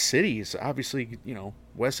Asteroid City is obviously,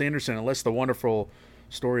 Wes Anderson, unless The Wonderful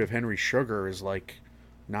Story of Henry Sugar is like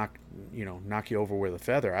knock you over with a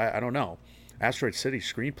feather. I don't know. Asteroid City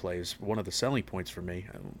screenplay is one of the selling points for me.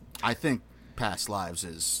 I think Past Lives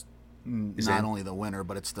is not only the winner,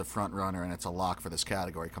 but it's the front runner, and it's a lock for this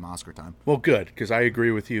category come Oscar time. Well, good, because I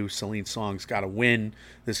agree with you. Celine Song's got to win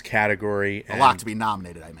this category. A lock to be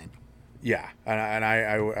nominated, I mean. Yeah, and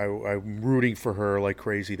I'm rooting for her like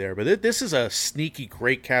crazy there. But this is a sneaky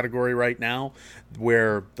great category right now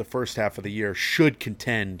where the first half of the year should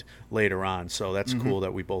contend later on. So that's cool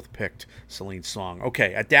that we both picked Celine's Song.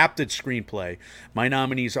 Okay, adapted screenplay. My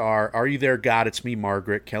nominees are You There, God? It's Me,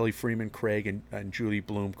 Margaret, Kelly Freeman Craig, and Julie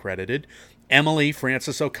Bloom credited. Emily,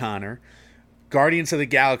 Frances O'Connor. Guardians of the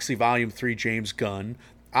Galaxy Volume 3, James Gunn.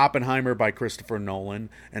 Oppenheimer by Christopher Nolan,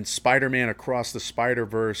 and Spider-Man Across the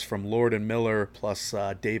Spider-Verse from Lord and Miller plus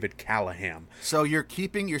David Callahan. So you're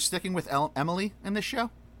sticking with Emily in this show?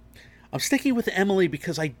 I'm sticking with Emily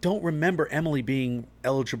because I don't remember Emily being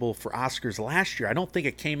eligible for Oscars last year. I don't think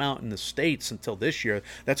it came out in the States until this year.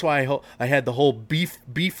 That's why I had the whole beef.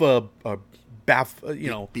 Beef a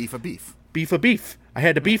beef. I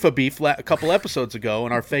had to beef a couple episodes ago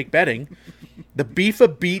in our fake betting. The beef a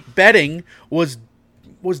beat betting was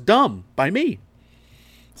dumb by me.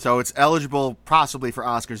 So it's eligible possibly for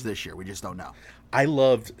Oscars this year. We just don't know. I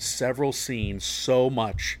loved several scenes so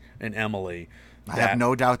much in Emily. I have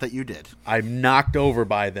no doubt that you did. I'm knocked over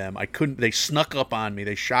by them. They snuck up on me.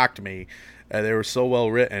 They shocked me. They were so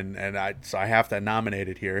well written, and so I have to nominate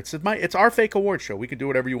it here. It's our fake award show. We can do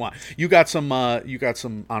whatever you want. You got some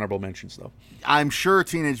honorable mentions though. I'm sure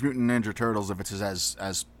Teenage Mutant Ninja Turtles, if it's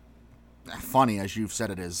as funny as you've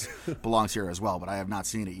said it is, belongs here as well, but I have not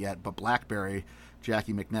seen it yet. But Blackberry,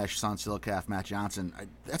 Jackie McNesh, Son Silcaf, Matt Johnson,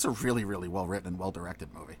 that's a really, really well-written and well-directed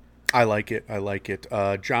movie. I like it.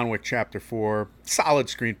 John Wick Chapter 4, solid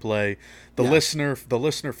screenplay. The listener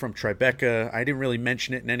from Tribeca, I didn't really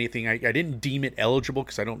mention it in anything. I didn't deem it eligible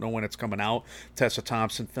because I don't know when it's coming out. Tessa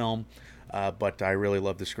Thompson film. But I really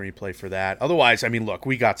love the screenplay for that. Otherwise, I mean, look,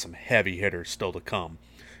 we got some heavy hitters still to come.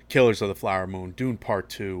 Killers of the Flower Moon, Dune Part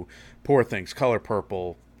 2, Poor Things, Color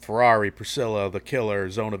Purple, Ferrari, Priscilla, The Killer,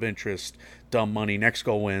 Zone of Interest, Dumb Money, Next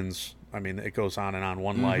Goal Wins. I mean, it goes on and on.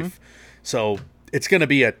 One Life. So it's going to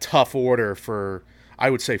be a tough order for, I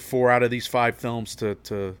would say, 4 out of these 5 films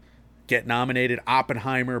to get nominated.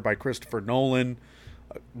 Oppenheimer by Christopher Nolan,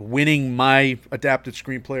 winning my adapted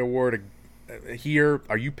screenplay award here.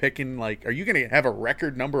 Are you picking, are you going to have a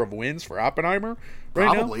record number of wins for Oppenheimer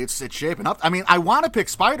right Probably. now? It's shaping up. I mean, I want to pick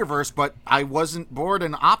Spider-Verse, but I wasn't bored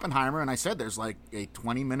in Oppenheimer, and I said there's a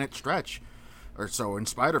 20-minute stretch or so in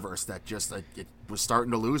Spider-Verse that just it was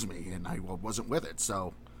starting to lose me, and I wasn't with it.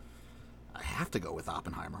 So I have to go with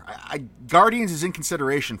Oppenheimer. Guardians is in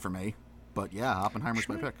consideration for me, but yeah, Oppenheimer's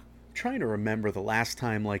my pick. I'm trying to remember the last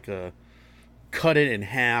time a cut it in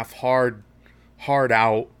half, hard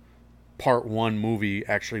out Part 1 movie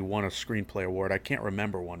actually won a screenplay award. I can't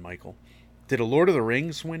remember one, Michael. Did a Lord of the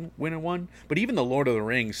Rings win one? But even the Lord of the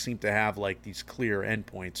Rings seem to have these clear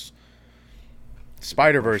endpoints.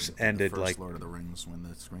 Spider-Verse ended the first Lord of the Rings win the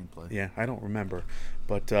screenplay. Yeah, I don't remember.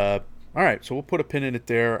 But all right, so we'll put a pin in it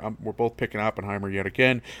there. We're both picking Oppenheimer yet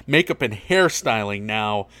again. Makeup and hairstyling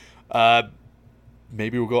now.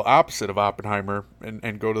 maybe we'll go opposite of Oppenheimer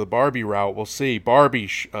and go to the Barbie route. We'll see. Barbie,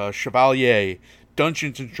 Chevalier,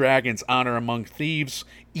 Dungeons and Dragons, Honor Among Thieves,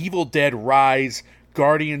 Evil Dead Rise,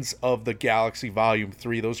 Guardians of the Galaxy Volume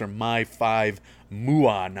 3. Those are my 5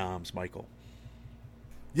 MUAH noms, Michael.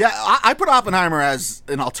 Yeah, I put Oppenheimer as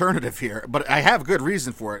an alternative here, but I have good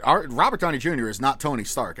reason for it. Robert Downey Jr. is not Tony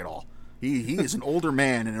Stark at all. He is an older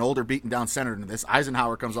man and an older beaten down senator in this.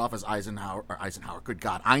 Eisenhower comes off as Eisenhower, good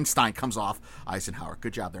God. Einstein comes off, Eisenhower,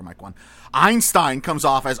 good job there, Mike 1. Einstein comes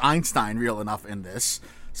off as Einstein real enough in this.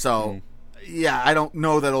 So, yeah, I don't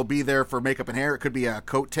know that it'll be there for makeup and hair. It could be a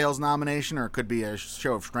coattails nomination or it could be a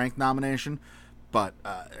show of strength nomination. But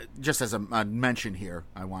just as a mention here,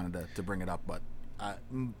 I wanted to bring it up. But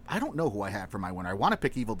I don't know who I had for my winner. I want to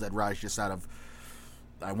pick Evil Dead Rise just out of...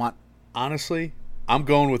 Honestly... I'm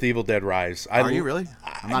going with Evil Dead Rise. Are you really?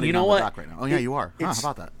 I'm not even on the dock right now. Oh, yeah, you are. How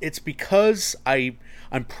about that? It's because I'm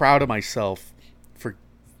proud of myself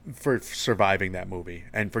for surviving that movie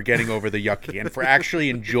and for getting over the yucky and for actually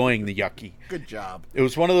enjoying the yucky. Good job. It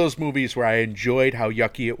was one of those movies where I enjoyed how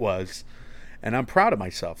yucky it was, and I'm proud of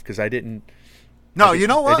myself because I didn't... No, you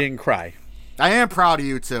know what? I didn't cry. I am proud of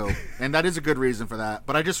you, too, and that is a good reason for that.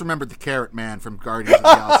 But I just remembered the Carrot Man from Guardians of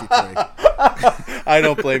the Galaxy 3. I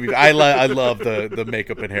don't blame you. I love the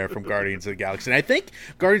makeup and hair from Guardians of the Galaxy. And I think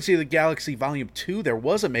Guardians of the Galaxy Volume 2, there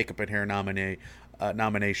was a makeup and hair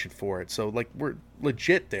nomination for it. So, like, we're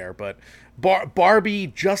legit there. But Barbie,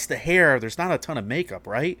 just the hair, there's not a ton of makeup,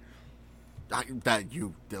 right?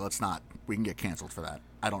 Let's not. We can get canceled for that.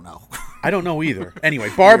 I don't know. I don't know either.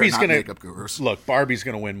 Anyway, Barbie's going to... makeup gurus. Look, Barbie's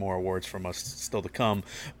going to win more awards from us still to come.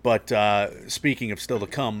 But speaking of still to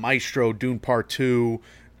come, Maestro, Dune Part 2,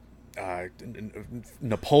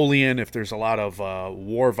 Napoleon, if there's a lot of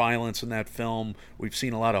war violence in that film. We've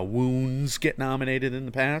seen a lot of wounds get nominated in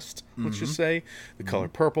the past, let's just say. The Color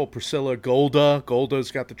Purple, Priscilla, Golda.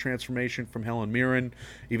 Golda's got the transformation from Helen Mirren.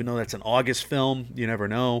 Even though that's an August film, you never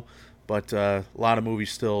know. But a lot of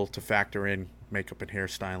movies still to factor in makeup and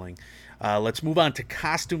hairstyling. Let's move on to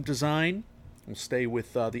costume design. We'll stay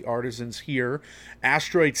with the artisans here.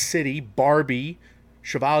 Asteroid City, Barbie,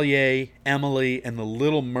 Chevalier, Emily, and The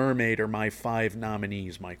Little Mermaid are my 5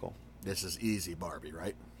 nominees, Michael. This is easy Barbie,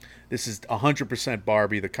 right? This is 100%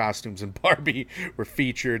 Barbie. The costumes in Barbie were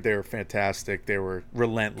featured. They were fantastic. They were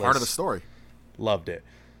relentless. Part of the story. Loved it.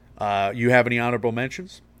 You have any honorable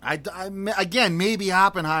mentions? Again, maybe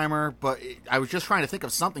Oppenheimer, but I was just trying to think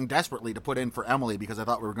of something desperately to put in for Emily because I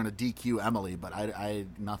thought we were going to DQ Emily, but I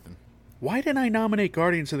nothing. Why didn't I nominate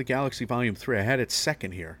Guardians of the Galaxy Volume 3? I had it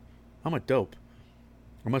second here. I'm a dope.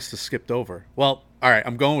 I must have skipped over. Well, all right,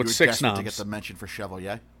 I'm going with 6 noms. To get the mention for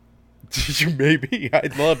Chevalier? Maybe. I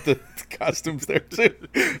love the costumes there, too.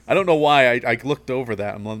 I don't know why. I looked over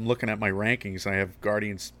that. I'm looking at my rankings, and I have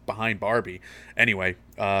Guardians behind Barbie. Anyway,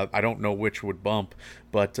 I don't know which would bump,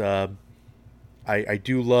 but I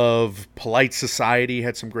do love Polite Society,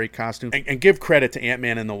 had some great costumes. And give credit to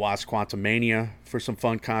Ant-Man and the Wasp Quantumania for some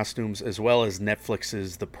fun costumes, as well as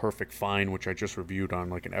Netflix's The Perfect Find, which I just reviewed on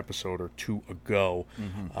like an episode or 2 ago.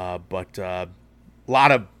 But a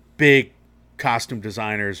lot of big costume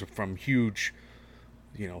designers from huge,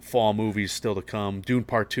 fall movies still to come. Dune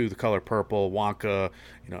Part 2, The Color Purple, Wonka,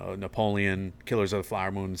 Napoleon, Killers of the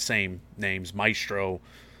Flower Moon, same names, Maestro.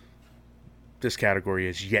 This category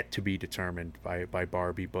is yet to be determined by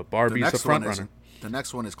Barbie, but Barbie's the front runner. The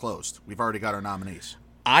next one is closed. We've already got our nominees.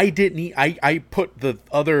 I put the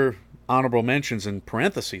other honorable mentions in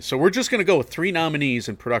parentheses, so we're just going to go with 3 nominees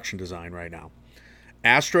in production design right now.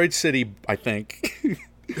 Asteroid City, I think.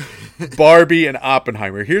 Barbie and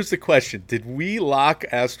Oppenheimer. Here's the question. Did we lock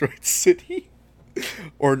Asteroid City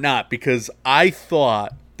or not? Because I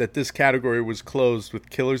thought that this category was closed with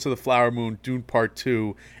Killers of the Flower Moon, Dune Part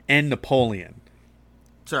 2, and Napoleon.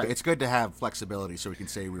 Sorry, it's good to have flexibility so we can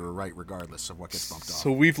say we were right regardless of what gets bumped off.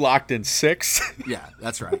 So we've locked in 6? Yeah,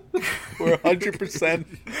 that's right. We're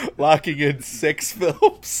 100% locking in 6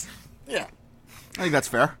 films? Yeah. I think that's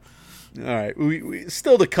fair. All right. We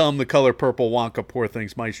still to come, The Color Purple, Wonka, Poor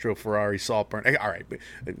Things, Maestro, Ferrari, Saltburn. All right.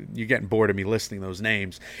 You're getting bored of me listing those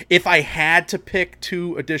names. If I had to pick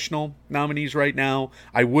 2 additional nominees right now,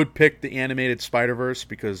 I would pick the animated Spider-Verse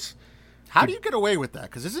because... How do you get away with that?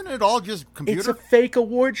 Because isn't it all just computer? It's a fake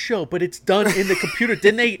award show, but it's done in the computer.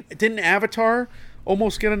 Didn't Avatar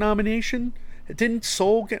almost get a nomination? Didn't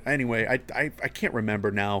Soul get... Anyway, I can't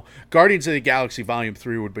remember now. Guardians of the Galaxy Volume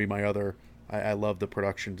 3 would be my other... I love the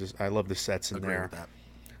production. I love the sets in Agree there. with that.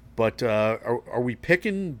 But are we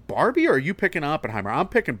picking Barbie or are you picking Oppenheimer? I'm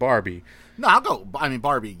picking Barbie. No, I'll go. I mean,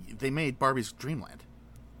 Barbie. They made Barbie's Dreamland.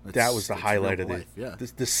 That was the highlight of the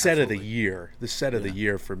the set of the year. The set of the Yeah.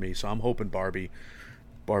 year for me. So I'm hoping Barbie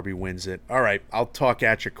Barbie wins it. All right, I'll talk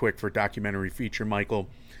at you quick for documentary feature, Michael.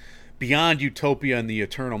 Beyond Utopia and the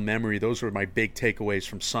Eternal Memory, those were my big takeaways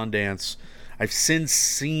from Sundance. I've since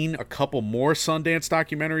seen a couple more Sundance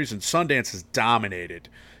documentaries, and Sundance has dominated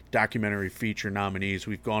documentary feature nominees.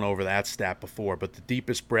 We've gone over that stat before, but The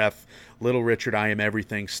Deepest Breath, Little Richard, I Am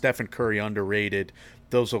Everything, Stephen Curry, underrated.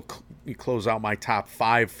 Those will close out my top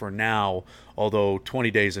 5 for now, although 20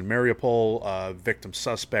 Days in Mariupol, Victim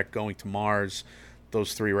Suspect, Going to Mars,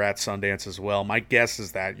 those 3 were at Sundance as well. My guess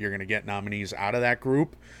is that you're going to get nominees out of that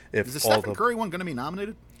group. Is the Stephen Curry one going to be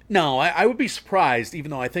nominated? No, I would be surprised, even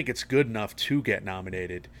though I think it's good enough to get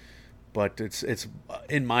nominated. But it's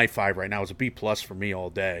in my 5 right now. It's a B+ for me all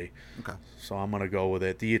day. Okay. So I'm going to go with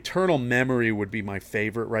it. The Eternal Memory would be my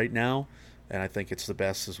favorite right now, and I think it's the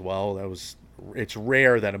best as well. It's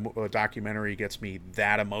rare that a documentary gets me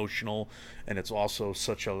that emotional, and it's also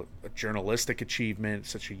such a journalistic achievement,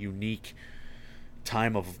 such a unique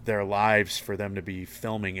time of their lives for them to be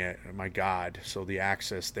filming it. My God. So the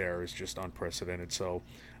access there is just unprecedented. So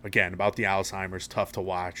again, about the Alzheimer's, tough to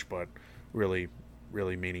watch, but really,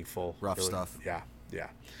 really meaningful. Rough really, stuff. Yeah.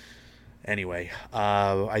 Anyway,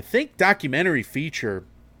 I think documentary feature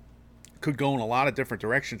could go in a lot of different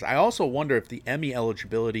directions. I also wonder if the Emmy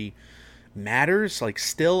eligibility matters. Like,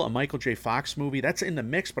 still a Michael J. Fox movie, that's in the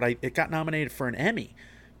mix, but it got nominated for an Emmy.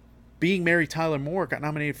 Being Mary Tyler Moore got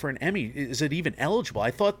nominated for an Emmy. Is it even eligible? I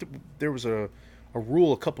thought there was a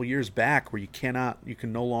rule a couple years back where you can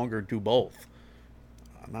no longer do both.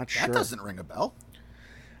 I'm not sure. That doesn't ring a bell.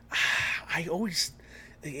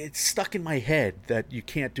 It's stuck in my head that you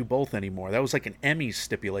can't do both anymore. That was like an Emmy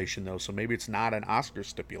stipulation, though, so maybe it's not an Oscar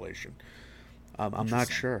stipulation. I'm not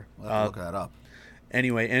sure. We'll have to look that up.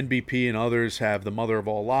 Anyway, NBP and others have The Mother of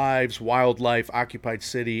All Lives, Wildlife, Occupied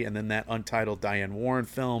City, and then that untitled Diane Warren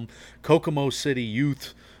film, Kokomo City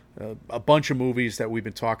Youth, a bunch of movies that we've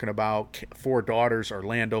been talking about, 4 Daughters,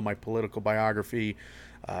 Orlando, my political biography.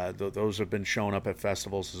 Those have been shown up at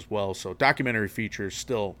festivals as well. So documentary features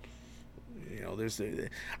still,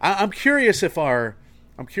 I'm curious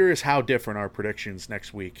how different our predictions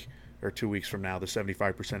next week or 2 weeks from now, the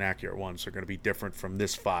 75% accurate ones, are going to be different from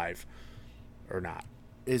this 5 or not.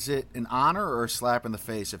 Is it an honor or a slap in the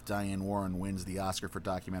face if Diane Warren wins the Oscar for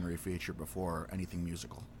documentary feature before anything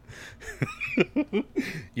musical?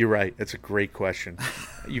 You're right. That's a great question.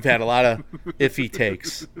 You've had a lot of iffy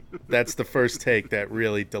takes. That's the first take that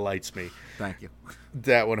really delights me. Thank you.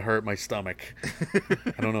 That one hurt my stomach.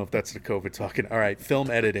 I don't know if that's the COVID talking. All right, film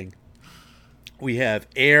editing. We have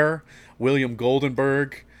Air, William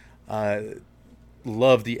Goldenberg.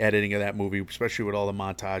 Love the editing of that movie, especially with all the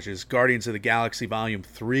montages. Guardians of the Galaxy Volume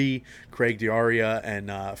 3, Craig Diaria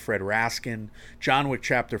and Fred Raskin. John Wick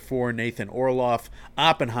Chapter 4, Nathan Orloff.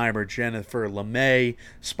 Oppenheimer, Jennifer LeMay.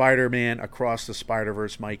 Spider-Man, Across the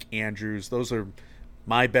Spider-Verse, Mike Andrews. Those are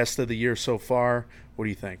my best of the year so far. What do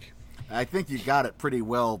you think? I think you got it pretty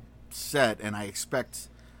well set, and I expect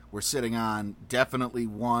we're sitting on definitely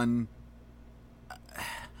one...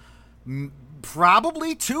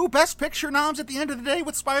 probably 2 Best Picture noms at the end of the day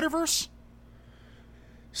with Spider-Verse.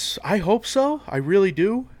 I hope so. I really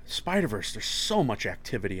do. Spider-Verse, there's so much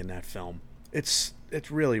activity in that film. It's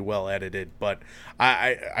really well edited, but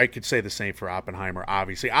I could say the same for Oppenheimer,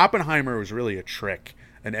 obviously. Oppenheimer was really a trick,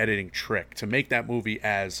 an editing trick, to make that movie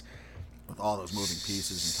as... with all those moving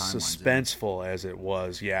pieces and timelines. Suspenseful as it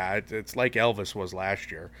was. Yeah, it's like Elvis was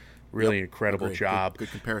last year. Really incredible job.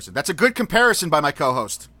 Good comparison. That's a good comparison by my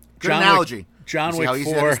co-host. Good analogy. John Wick 4. How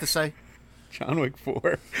easy that is to say? John Wick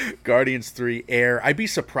 4, Guardians 3, Air. I'd be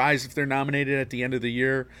surprised if they're nominated at the end of the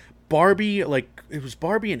year. Barbie, it was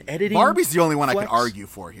Barbie in editing. Barbie's the only one I can argue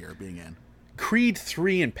for here being in. Creed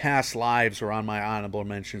 3 and Past Lives are on my honorable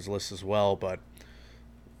mentions list as well, but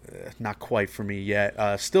not quite for me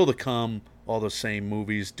yet. Still to come, all those same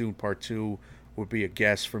movies. Dune Part 2 would be a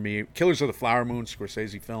guess for me. Killers of the Flower Moon,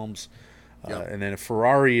 Scorsese films. And then if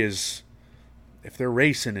Ferrari is... if they're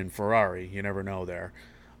racing in Ferrari, you never know there.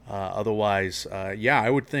 Otherwise, I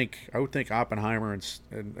would think Oppenheimer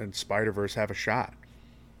and Spider-Verse have a shot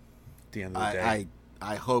at the end of the day.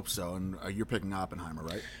 I hope so. And you're picking Oppenheimer,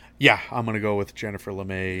 right? Yeah, I'm going to go with Jennifer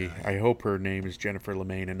LeMay. I hope her name is Jennifer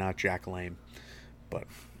LeMay and not Jack Lame. But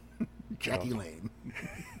Jackie Lame.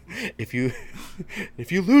 If you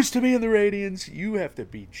lose to me in the ratings, you have to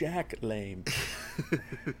be Jack Lame.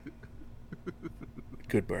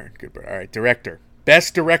 Good burn. All right, director.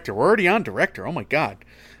 Best director. We're already on director. Oh, my God.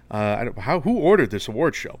 Who ordered this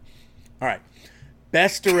award show? All right.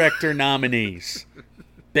 Best director nominees.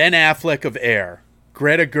 Ben Affleck of Air.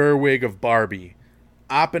 Greta Gerwig of Barbie.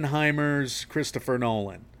 Oppenheimer's Christopher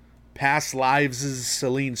Nolan. Past Lives'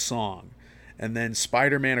 Celine Song. And then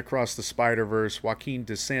Spider-Man Across the Spider-Verse, Joaquin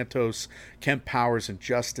DeSantos, Kemp Powers, and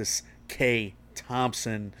Justice K.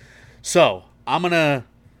 Thompson. So I'm gonna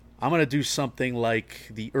do something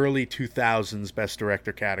like the early 2000s Best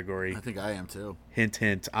Director category. I think I am too. Hint,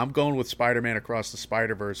 hint. I'm going with Spider-Man Across the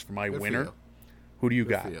Spider-Verse for my Good for winner. you. Who do you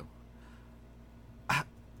Good got? for you.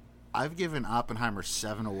 I've given Oppenheimer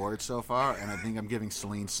 7 awards so far, and I think I'm giving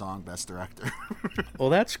Celine Song Best Director. Well,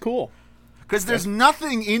 that's cool. Because there's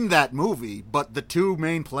nothing in that movie but the two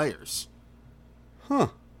main players. Huh.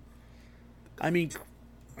 I mean,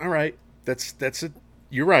 all right. That's it.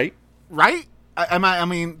 You're right. Right? I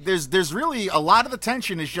mean, there's really a lot of the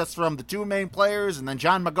tension is just from the two main players and then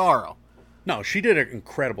John Magaro. No, she did an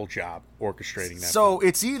incredible job orchestrating that. So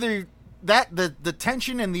it's either that the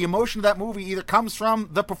tension and the emotion of that movie either comes from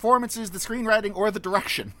the performances, the screenwriting, or the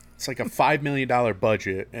direction. It's like a $5 million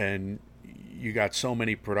budget, and you got so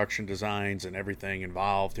many production designs and everything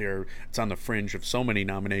involved here. It's on the fringe of so many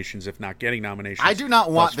nominations, if not getting nominations. I do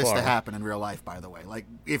not want thus this to far. happen in real life, by the way. Like,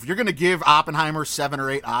 if you're going to give Oppenheimer 7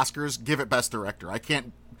 or 8 Oscars, give it Best Director. I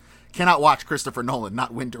cannot watch Christopher Nolan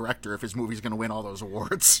not win Director if his movie's going to win all those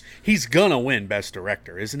awards. He's gonna win Best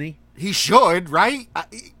Director, isn't he? He should, right?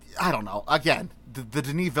 I don't know. Again, the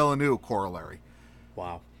Denis Villeneuve corollary.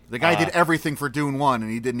 Wow. The guy did everything for Dune 1,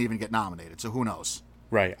 and he didn't even get nominated, so who knows?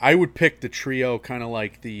 Right. I would pick the trio kind of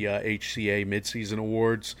like the HCA midseason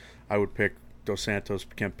awards. I would pick Dos Santos,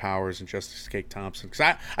 Kemp Powers, and Justice K. Thompson.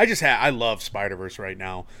 Because I love Spider-Verse right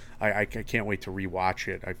now. I can't wait to rewatch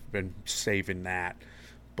it. I've been saving that.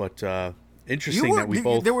 But interesting that we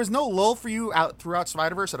both... There was no lull for you out throughout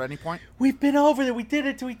Spider-Verse at any point? We've been over there. We did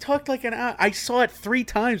it. We talked like an hour. I saw it 3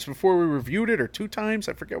 times before we reviewed it, or 2 times.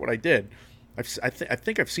 I forget what I did. I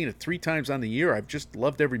think I've seen it 3 times on the year. I've just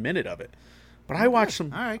loved every minute of it. But I watched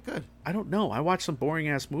some... All right, good. I don't know. I watch some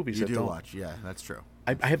boring-ass movies. You that do don't. watch, yeah, that's true.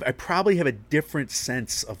 I probably have a different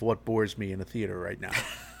sense of what bores me in a theater right now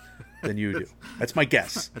than you do. That's my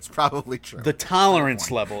guess. That's probably true. The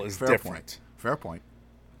tolerance level is Fair different. point. Fair point.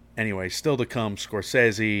 Anyway, still to come,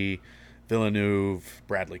 Scorsese, Villeneuve,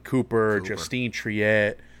 Bradley Cooper. Justine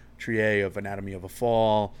Triet of Anatomy of a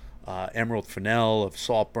Fall, Emerald Fennell of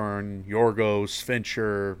Saltburn, Yorgos,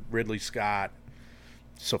 Fincher, Ridley Scott,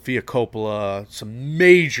 Sofia Coppola, some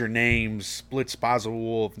major names, Split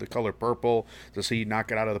Spazoul of The Color Purple. Does he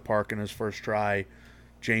knock it out of the park in his first try?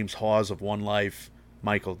 James Hawes of One Life.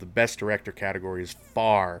 Michael, the Best Director category is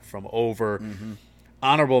far from over. Mm-hmm.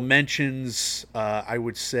 Honorable mentions, I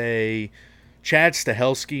would say Chad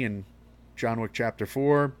Stahelski in John Wick Chapter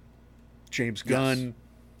 4, James Gunn,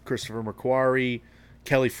 Christopher McQuarrie,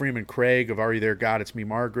 Kelly Freeman Craig of Are You There, God? It's Me,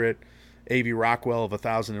 Margaret, A.V. Rockwell of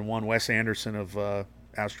 1001, Wes Anderson of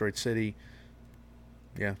Asteroid City.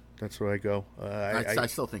 Yeah, that's where I go. I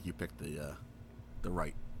still think you picked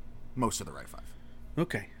most of the right 5.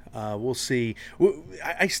 Okay, we'll see.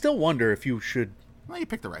 I still wonder if you should... Well, you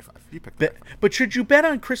picked the right 5. You picked the right 5. But should you bet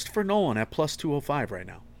on Christopher Nolan at plus 205 right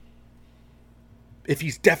now? If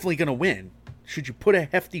he's definitely going to win, should you put a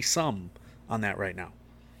hefty sum on that right now?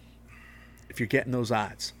 If you're getting those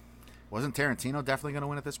odds. Wasn't Tarantino definitely going to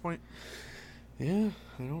win at this point? Yeah,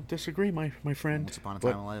 I don't disagree, my friend. Once Upon a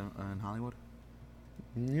Time in Hollywood?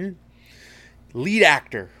 Yeah. Lead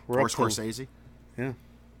actor. Or Scorsese? Yeah.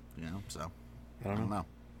 You know, so... I don't know.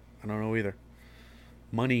 I don't know either.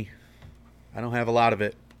 Money, I don't have a lot of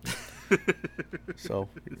it. So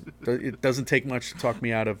it doesn't take much to talk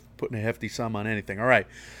me out of putting a hefty sum on anything. All right.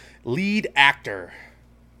 Lead actor.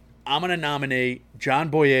 I'm going to nominate John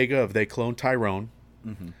Boyega of They Clone Tyrone.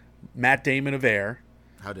 Mm-hmm. Matt Damon of Air.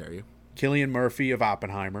 How dare you? Cillian Murphy of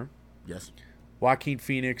Oppenheimer. Yes. Joaquin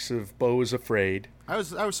Phoenix of Beau is Afraid. I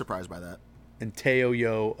was surprised by that. And Teo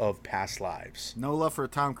Yo of Past Lives. No love for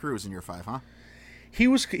Tom Cruise in your 5, huh?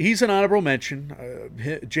 He's an honorable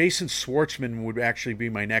mention. Jason Schwartzman would actually be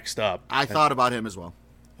my next up. I thought about him as well.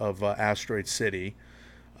 Of Asteroid City.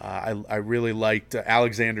 I really liked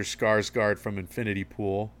Alexander Skarsgård from Infinity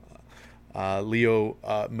Pool. Leo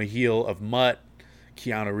Mahil of Mutt.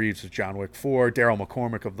 Keanu Reeves of John Wick 4. Daryl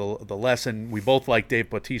McCormick of The Lesson. We both like Dave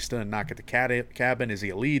Bautista and Knock at the Cabin. Is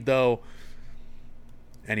he a lead, though?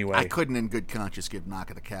 Anyway. I couldn't in good conscience give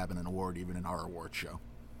Knock at the Cabin an award, even in our award show.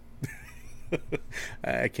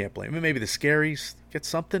 I can't blame him. Maybe the Scaries get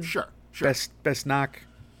something. Sure. Best knock.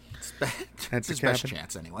 That's his best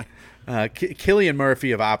chance, anyway. Cillian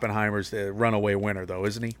Murphy of Oppenheimer's the runaway winner, though,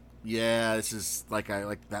 isn't he? Yeah, this is like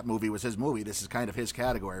that movie was his movie. This is kind of his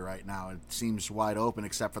category right now. It seems wide open,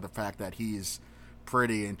 except for the fact that he's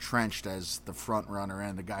pretty entrenched as the front runner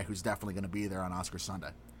and the guy who's definitely going to be there on Oscar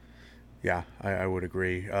Sunday. Yeah, I would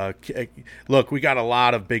agree. Look, we got a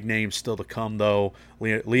lot of big names still to come, though.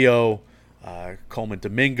 Leo Coleman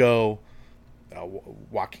Domingo,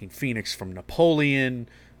 Joaquin Phoenix from Napoleon.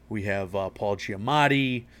 We have Paul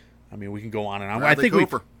Giamatti. I mean, we can go on and on.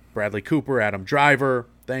 Bradley Cooper, Adam Driver.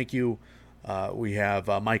 Thank you. We have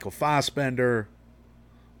Michael Fassbender,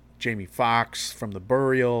 Jamie Foxx from The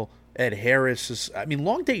Burial, Ed Harris.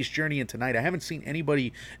 Long Day's Journey into Night. I haven't seen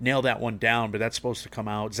anybody nail that one down, but that's supposed to come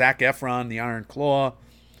out. Zac Efron, The Iron Claw.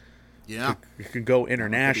 Yeah. You can go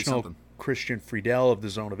international. Christian Friedel of The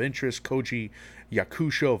Zone of Interest. Koji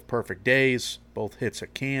Yakusho of Perfect Days. Both hits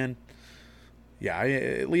at Cannes.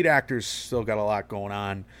 Yeah, lead actors still got a lot going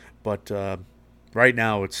on, but right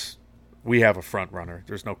now we have a front runner.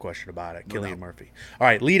 There's no question about it. Cillian Murphy. All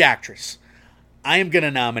right, lead actress. I am going to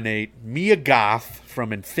nominate Mia Goth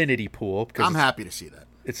from Infinity Pool. I'm happy to see that.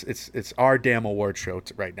 It's our damn award show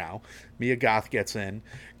right now. Mia Goth gets in.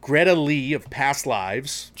 Greta Lee of Past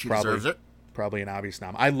Lives. She deserves it. Probably an obvious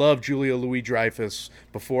nom. I love Julia Louis-Dreyfus.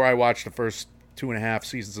 Before I watched the first 2.5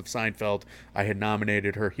 seasons of Seinfeld, I had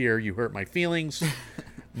nominated her here. You hurt my feelings.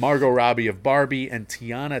 Margot Robbie of Barbie and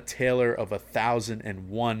Tiana Taylor of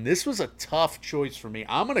 1001. This was a tough choice for me.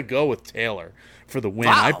 I'm going to go with Taylor for the win.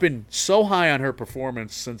 Wow. I've been so high on her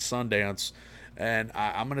performance since Sundance, and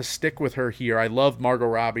I'm going to stick with her here. I love Margot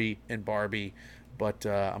Robbie in Barbie, but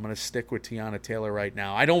I'm going to stick with Tiana Taylor right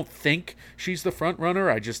now. I don't think she's the front runner.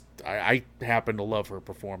 I happen to love her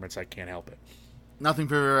performance. I can't help it. Nothing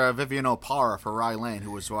for Vivian O'Para for Rye Lane,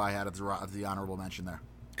 who was who I had as the honorable mention there.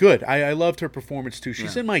 Good. I loved her performance, too.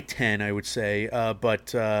 She's in my 10, I would say,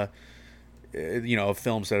 but of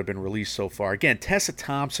films that have been released so far. Again, Tessa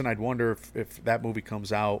Thompson, I'd wonder if that movie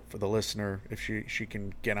comes out for the listener, if she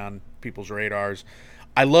can get on people's radars.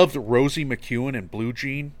 I loved Rosie McEwen in Blue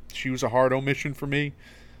Jean. She was a hard omission for me.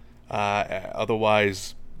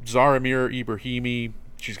 Otherwise, Zaramir Ibrahimi,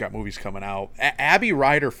 she's got movies coming out. Abby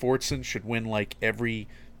Ryder Fortson should win like every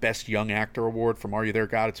Best Young Actor award from Are You There,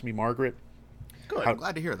 God? It's Me, Margaret. Good. I'm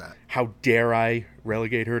glad to hear that. How dare I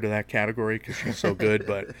relegate her to that category because she's so good.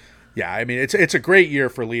 But, yeah, I mean, it's a great year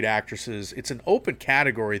for lead actresses. It's an open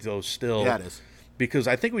category, though, still. Yeah, it is. Because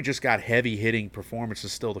I think we just got heavy-hitting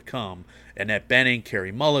performances still to come. Annette Bening,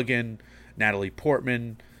 Carey Mulligan, Natalie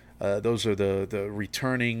Portman. Those are the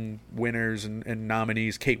returning winners and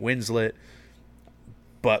nominees. Kate Winslet.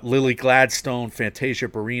 But Lily Gladstone, Fantasia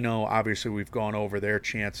Barrino, obviously we've gone over their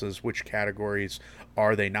chances. Which categories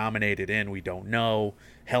are they nominated in? We don't know.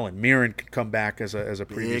 Helen Mirren could come back as a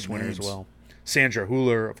previous winner as well. Sandra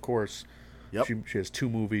Hüller, of course. Yep. She has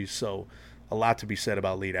 2 movies, so a lot to be said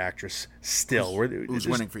about lead actress. Still, who's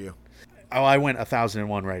winning for you? Oh, I went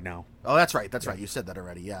 1001 right now. Oh, that's right. That's right. You said that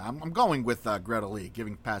already. Yeah, I'm going with Greta Lee,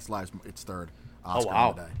 giving Past Lives its third Oscar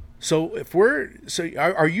of the day. So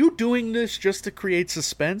are you doing this just to create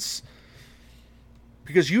suspense?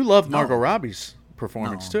 Because you love Margot Robbie's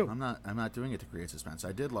performance too. I'm not doing it to create suspense.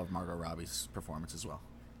 I did love Margot Robbie's performance as well.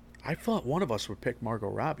 I thought one of us would pick Margot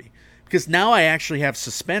Robbie because now I actually have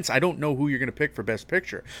suspense. I don't know who you're going to pick for Best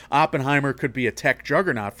Picture. Oppenheimer could be a tech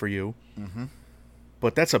juggernaut for you,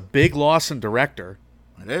 but that's a big loss in director.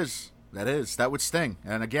 It is. That would sting.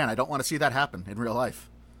 And again, I don't want to see that happen in real life.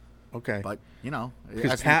 Okay, but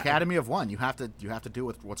as an Academy of One, you have to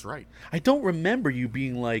do what's right. I don't remember you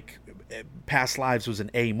being like Past Lives was an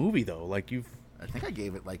A movie though. Like I think I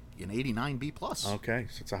gave it like an 89 B+. Okay,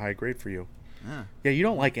 so it's a high grade for you. Yeah, you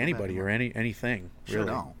don't like anybody or anything. Really. Sure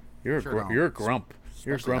don't. You're a grump. You're a grump.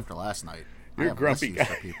 After last night. You're a grumpy guy.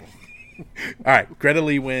 For people. All right, Greta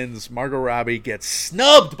Lee wins. Margot Robbie gets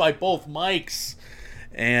snubbed by both mics.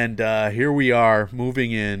 And here we are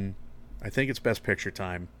moving in. I think it's Best Picture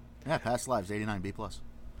time. Yeah, Past Lives, 89 B+.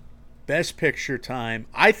 Best Picture time.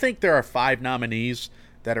 I think there are 5 nominees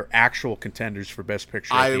that are actual contenders for Best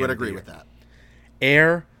Picture. I would agree with that.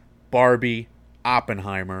 Air, Barbie,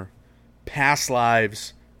 Oppenheimer, Past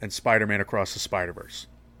Lives, and Spider-Man Across the Spider-Verse.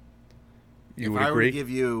 You would agree? If I were to give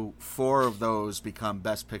you 4 of those become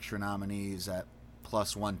Best Picture nominees at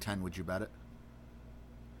plus 110, would you bet it?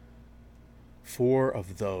 4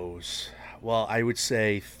 of those. Well, I would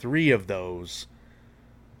say 3 of those.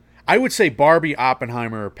 I would say Barbie,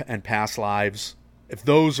 Oppenheimer, and Past Lives. If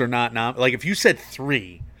those are not like if you said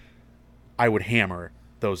 3, I would hammer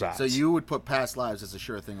those odds. So you would put Past Lives as a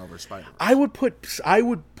sure thing over Spider-Man? I would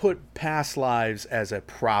put Past Lives as a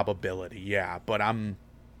probability. Yeah, but I'm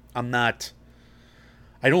not.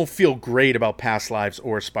 I don't feel great about Past Lives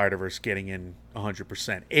or Spider-Verse getting in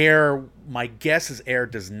 100%. Air, my guess is Air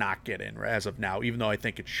does not get in as of now, even though I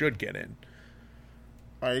think it should get in.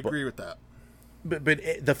 I agree with that. But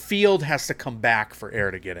the field has to come back for Air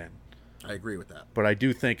to get in. I agree with that. But I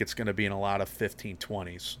do think it's going to be in a lot of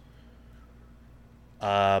 15-20s.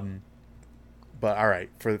 But all right,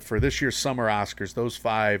 for this year's summer Oscars, those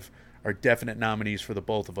 5 are definite nominees for the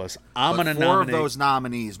both of us. I'm But going to 4 nominate. of those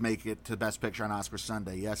nominees make it to Best Picture on Oscar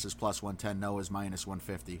Sunday. Yes is plus 110. No is minus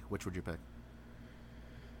 150. Which would you pick?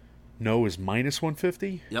 No is minus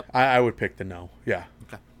 150? Yep. I would pick the no. Yeah.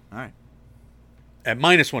 Okay. All right. At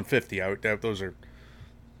minus 150,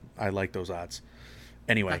 I like those odds.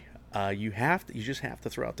 Anyway, you just have to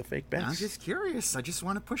throw out the fake bets. I'm just curious. I just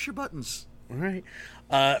want to push your buttons. All right.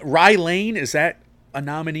 Rye Lane, is that a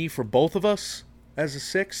nominee for both of us as a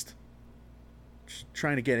 6th? Just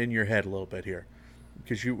trying to get in your head a little bit here.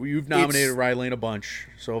 Because you've nominated Rye Lane a bunch,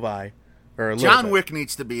 so have I. Or a little John bit. Wick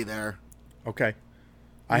needs to be there. Okay.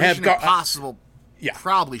 Mission Impossible yeah.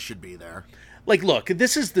 probably should be there. Like, look,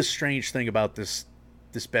 this is the strange thing about this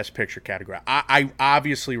Best Picture category. I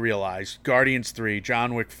obviously realized Guardians 3,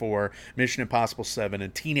 John Wick 4, Mission Impossible 7,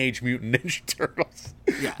 and Teenage Mutant Ninja Turtles.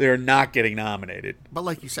 Yeah. They're not getting nominated. But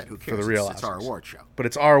like you said, who cares? For the real It's our Oscars. award show. But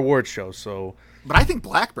it's our award show, so... But I think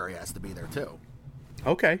Blackberry has to be there, too.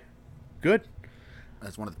 Okay. Good.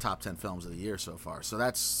 That's one of the top 10 films of the year so far. So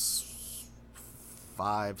that's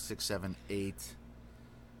 5, 6, 7, 8.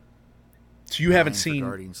 So you haven't 9 for seen...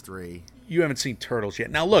 Guardians 3. You haven't seen Turtles yet.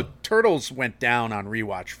 Now, look, Turtles went down on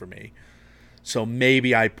rewatch for me. So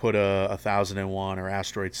maybe I put a 1001 or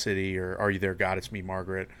Asteroid City or Are You There, God? It's Me,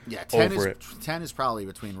 Margaret Yeah, 10 over is, it. 10 is probably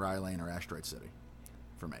between Rye Lane or Asteroid City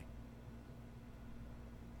for me.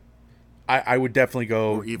 I would definitely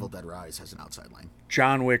go Or Evil Dead Rise has an outside lane.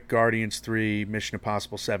 John Wick, Guardians 3, Mission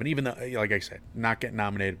Impossible 7. Even though, like I said, not getting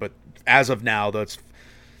nominated. But as of now, that's...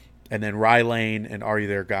 And then Rye Lane and Are You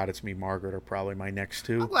There, God? It's Me, Margaret are probably my next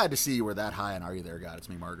 2. I'm glad to see you were that high on Are You There, God? It's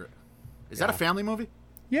Me, Margaret. Is that a family movie?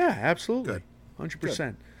 Yeah, absolutely.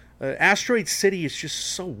 100%. Asteroid City is just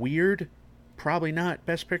so weird. Probably not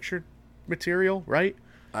Best Picture material, right?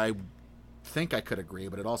 I think I could agree,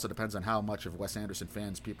 but it also depends on how much of Wes Anderson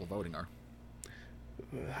fans people voting are.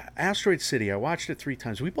 Asteroid City, I watched it 3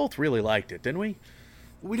 times. We both really liked it, didn't we?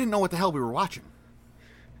 We didn't know what the hell we were watching.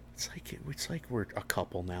 It's like we're a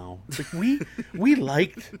couple now. It's like we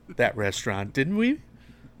liked that restaurant, didn't we,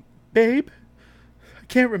 babe? I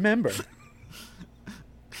can't remember.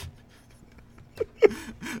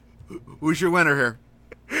 Who's your winner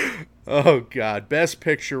here? Oh God, Best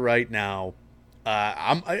Picture right now.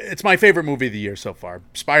 It's my favorite movie of the year so far.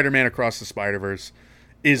 Spider-Man Across the Spider-Verse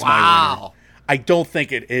is my winner. I don't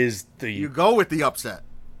think it is You go with the upset.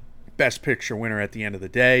 Best Picture winner at the end of the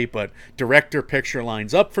day, but director picture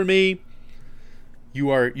lines up for me.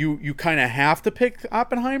 You kind of have to pick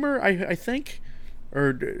Oppenheimer, I think,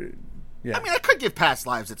 or yeah. I mean, I could give Past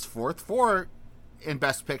Lives its 4th. 4 in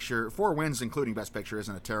Best Picture, 4 wins including Best Picture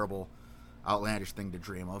isn't a terrible, outlandish thing to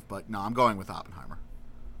dream of. But no, I'm going with Oppenheimer.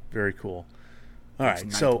 Very cool. All It's right,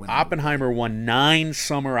 ninth so winning Oppenheimer won 9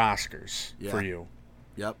 summer Oscars for you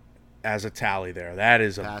Yep. as a tally there. That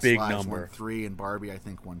is a Past big Lives number. won 3, and Barbie, I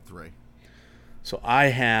think, won 3. So I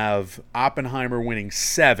have Oppenheimer winning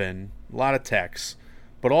 7, a lot of techs,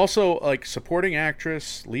 but also like supporting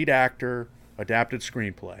actress, lead actor, adapted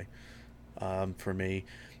screenplay for me.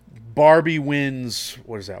 Barbie wins,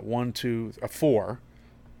 what is that, 4.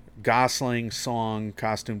 Gosling, song,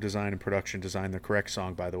 costume design, and production design. The correct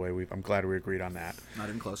song, by the way. I'm glad we agreed on that. Not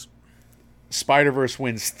even close. Spider-Verse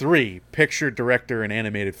wins 3, picture, director, and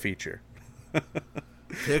animated feature.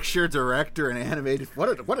 Picture, director, and animated.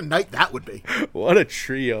 What a night that would be. What a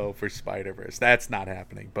trio for Spider-Verse. That's not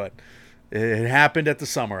happening, but it happened at the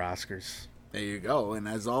summer Oscars. There you go. And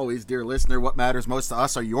as always, dear listener, what matters most to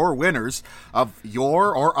us are your winners of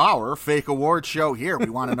your or our fake award show here. We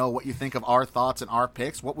want to know what you think of our thoughts and our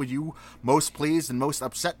picks. What were you most pleased and most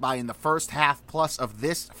upset by in the first half plus of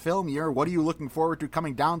this film year? What are you looking forward to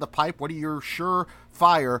coming down the pipe? What are your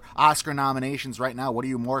surefire Oscar nominations right now? What are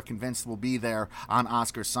you more convinced will be there on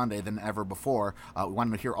Oscar Sunday than ever before? We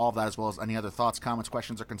wanted to hear all of that, as well as any other thoughts, comments,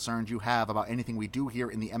 questions, or concerns you have about anything we do here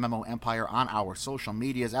in the MMO Empire on our social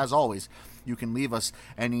medias. As always, you can leave us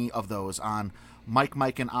any of those on Mike,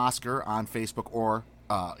 and Oscar on Facebook or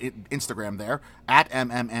Instagram there, at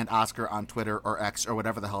and Oscar on Twitter or X or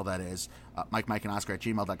whatever the hell that is, Mike, and Oscar at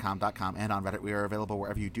gmail.com, and on Reddit. We are available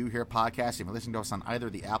wherever you do hear podcasts. If you're listening to us on either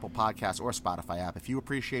the Apple Podcast or Spotify app, if you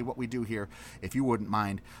appreciate what we do here, if you wouldn't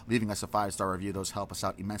mind leaving us a 5-star review, those help us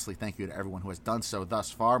out immensely. Thank you to everyone who has done so thus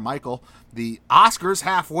far. Michael, the Oscars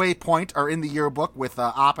halfway point are in the yearbook with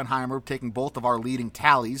Oppenheimer taking both of our leading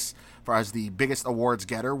tallies for as the biggest awards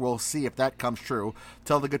getter. We'll see if that comes true.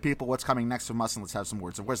 Tell the good people what's coming next from us, and let's have some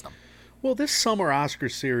words of wisdom. Well, this summer Oscar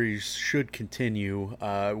series should continue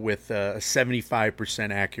with a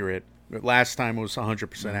 75% accurate. Last time it was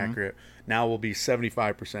 100% accurate. Now we'll be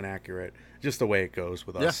 75% accurate. Just the way it goes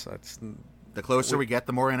with us. The closer we get,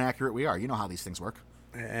 the more inaccurate we are. You know how these things work.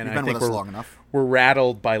 And You've been with us long enough. We're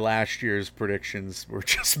rattled by last year's predictions. We're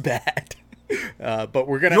just bad. But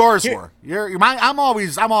we're gonna. Yours were. You're mine. I'm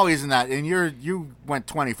always in that. And you went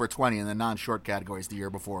 20 for 20 in the non-short categories the year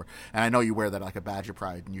before. And I know you wear that like a badge of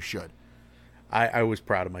pride, and you should. I was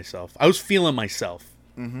proud of myself. I was feeling myself,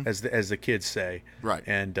 Mm-hmm. as the kids say. Right.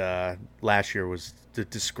 And last year was the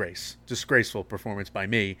disgraceful performance by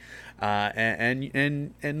me,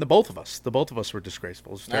 and the both of us were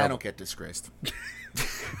disgraceful. It was I terrible. don't get disgraced.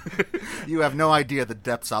 You have no idea the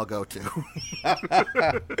depths I'll go to.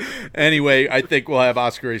 Anyway, I think we'll have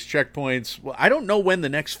Oscar race checkpoints. Well, I don't know when the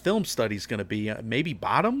next film study is going to be. Maybe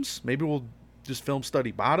Bottoms. Maybe we'll just film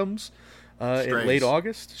study Bottoms in late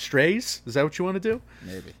August. Strays. Is that what you want to do?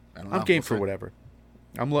 Maybe. I don't know. I'm game We'll for see. whatever.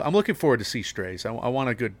 I'm looking forward to see Strays. I want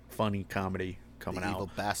a good, funny comedy coming The out.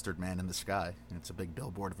 evil bastard man in the sky. It's a big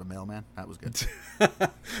billboard of a mailman. That was good.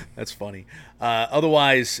 That's funny.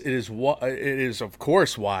 Otherwise, it is of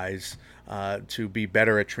course wise to be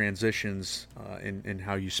better at transitions in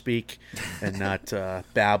how you speak and not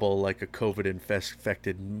babble like a COVID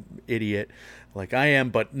infected idiot like I am.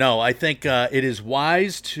 But no, I think it is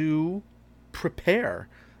wise to prepare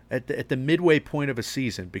at the midway point of a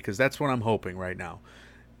season, because that's what I'm hoping right now.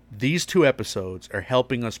 These 2 episodes are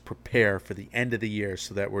helping us prepare for the end of the year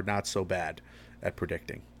so that we're not so bad at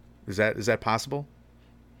predicting. Is that possible?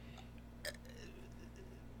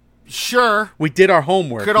 Sure. We did our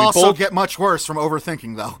homework. Could We also both- get much worse from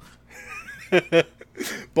overthinking, though.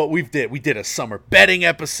 But we did a summer betting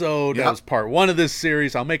episode. Yep. That was part 1 of this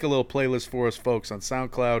series. I'll make a little playlist for us folks on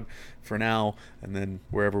SoundCloud for now, and then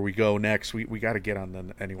wherever we go next, we got to get on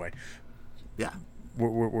them anyway. Yeah. We're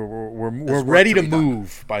work ready to to be done.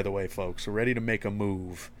 move. By the way, folks, we're ready to make a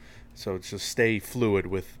move. So it's just stay fluid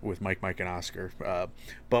with Mike, and Oscar.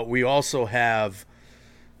 But we also have,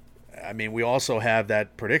 that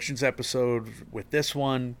predictions episode with this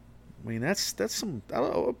one. I mean, that's some.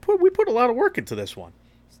 We put a lot of work into this one.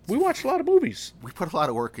 We watched a lot of movies. We put a lot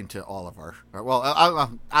of work into all of our. Well,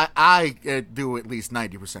 I do at least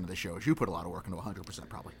 90% of the shows. You put a lot of work into 100%,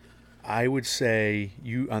 probably. I would say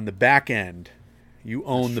you on the back end. You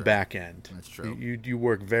own the true. back end. That's true. You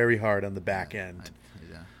work very hard on the back end,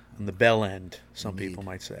 Yeah. on the bell end. Some Need people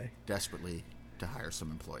might say. Desperately to hire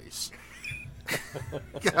some employees.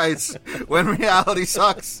 Guys, when reality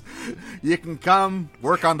sucks, you can come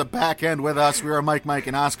work on the back end with us. We are Mike,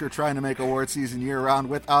 and Oscar, trying to make award season year-round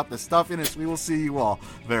without the stuffiness. We will see you all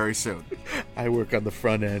very soon. I work on the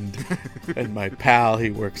front end, and my pal,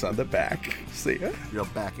 he works on the back. See ya. You're a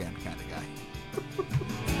back end kind of guy.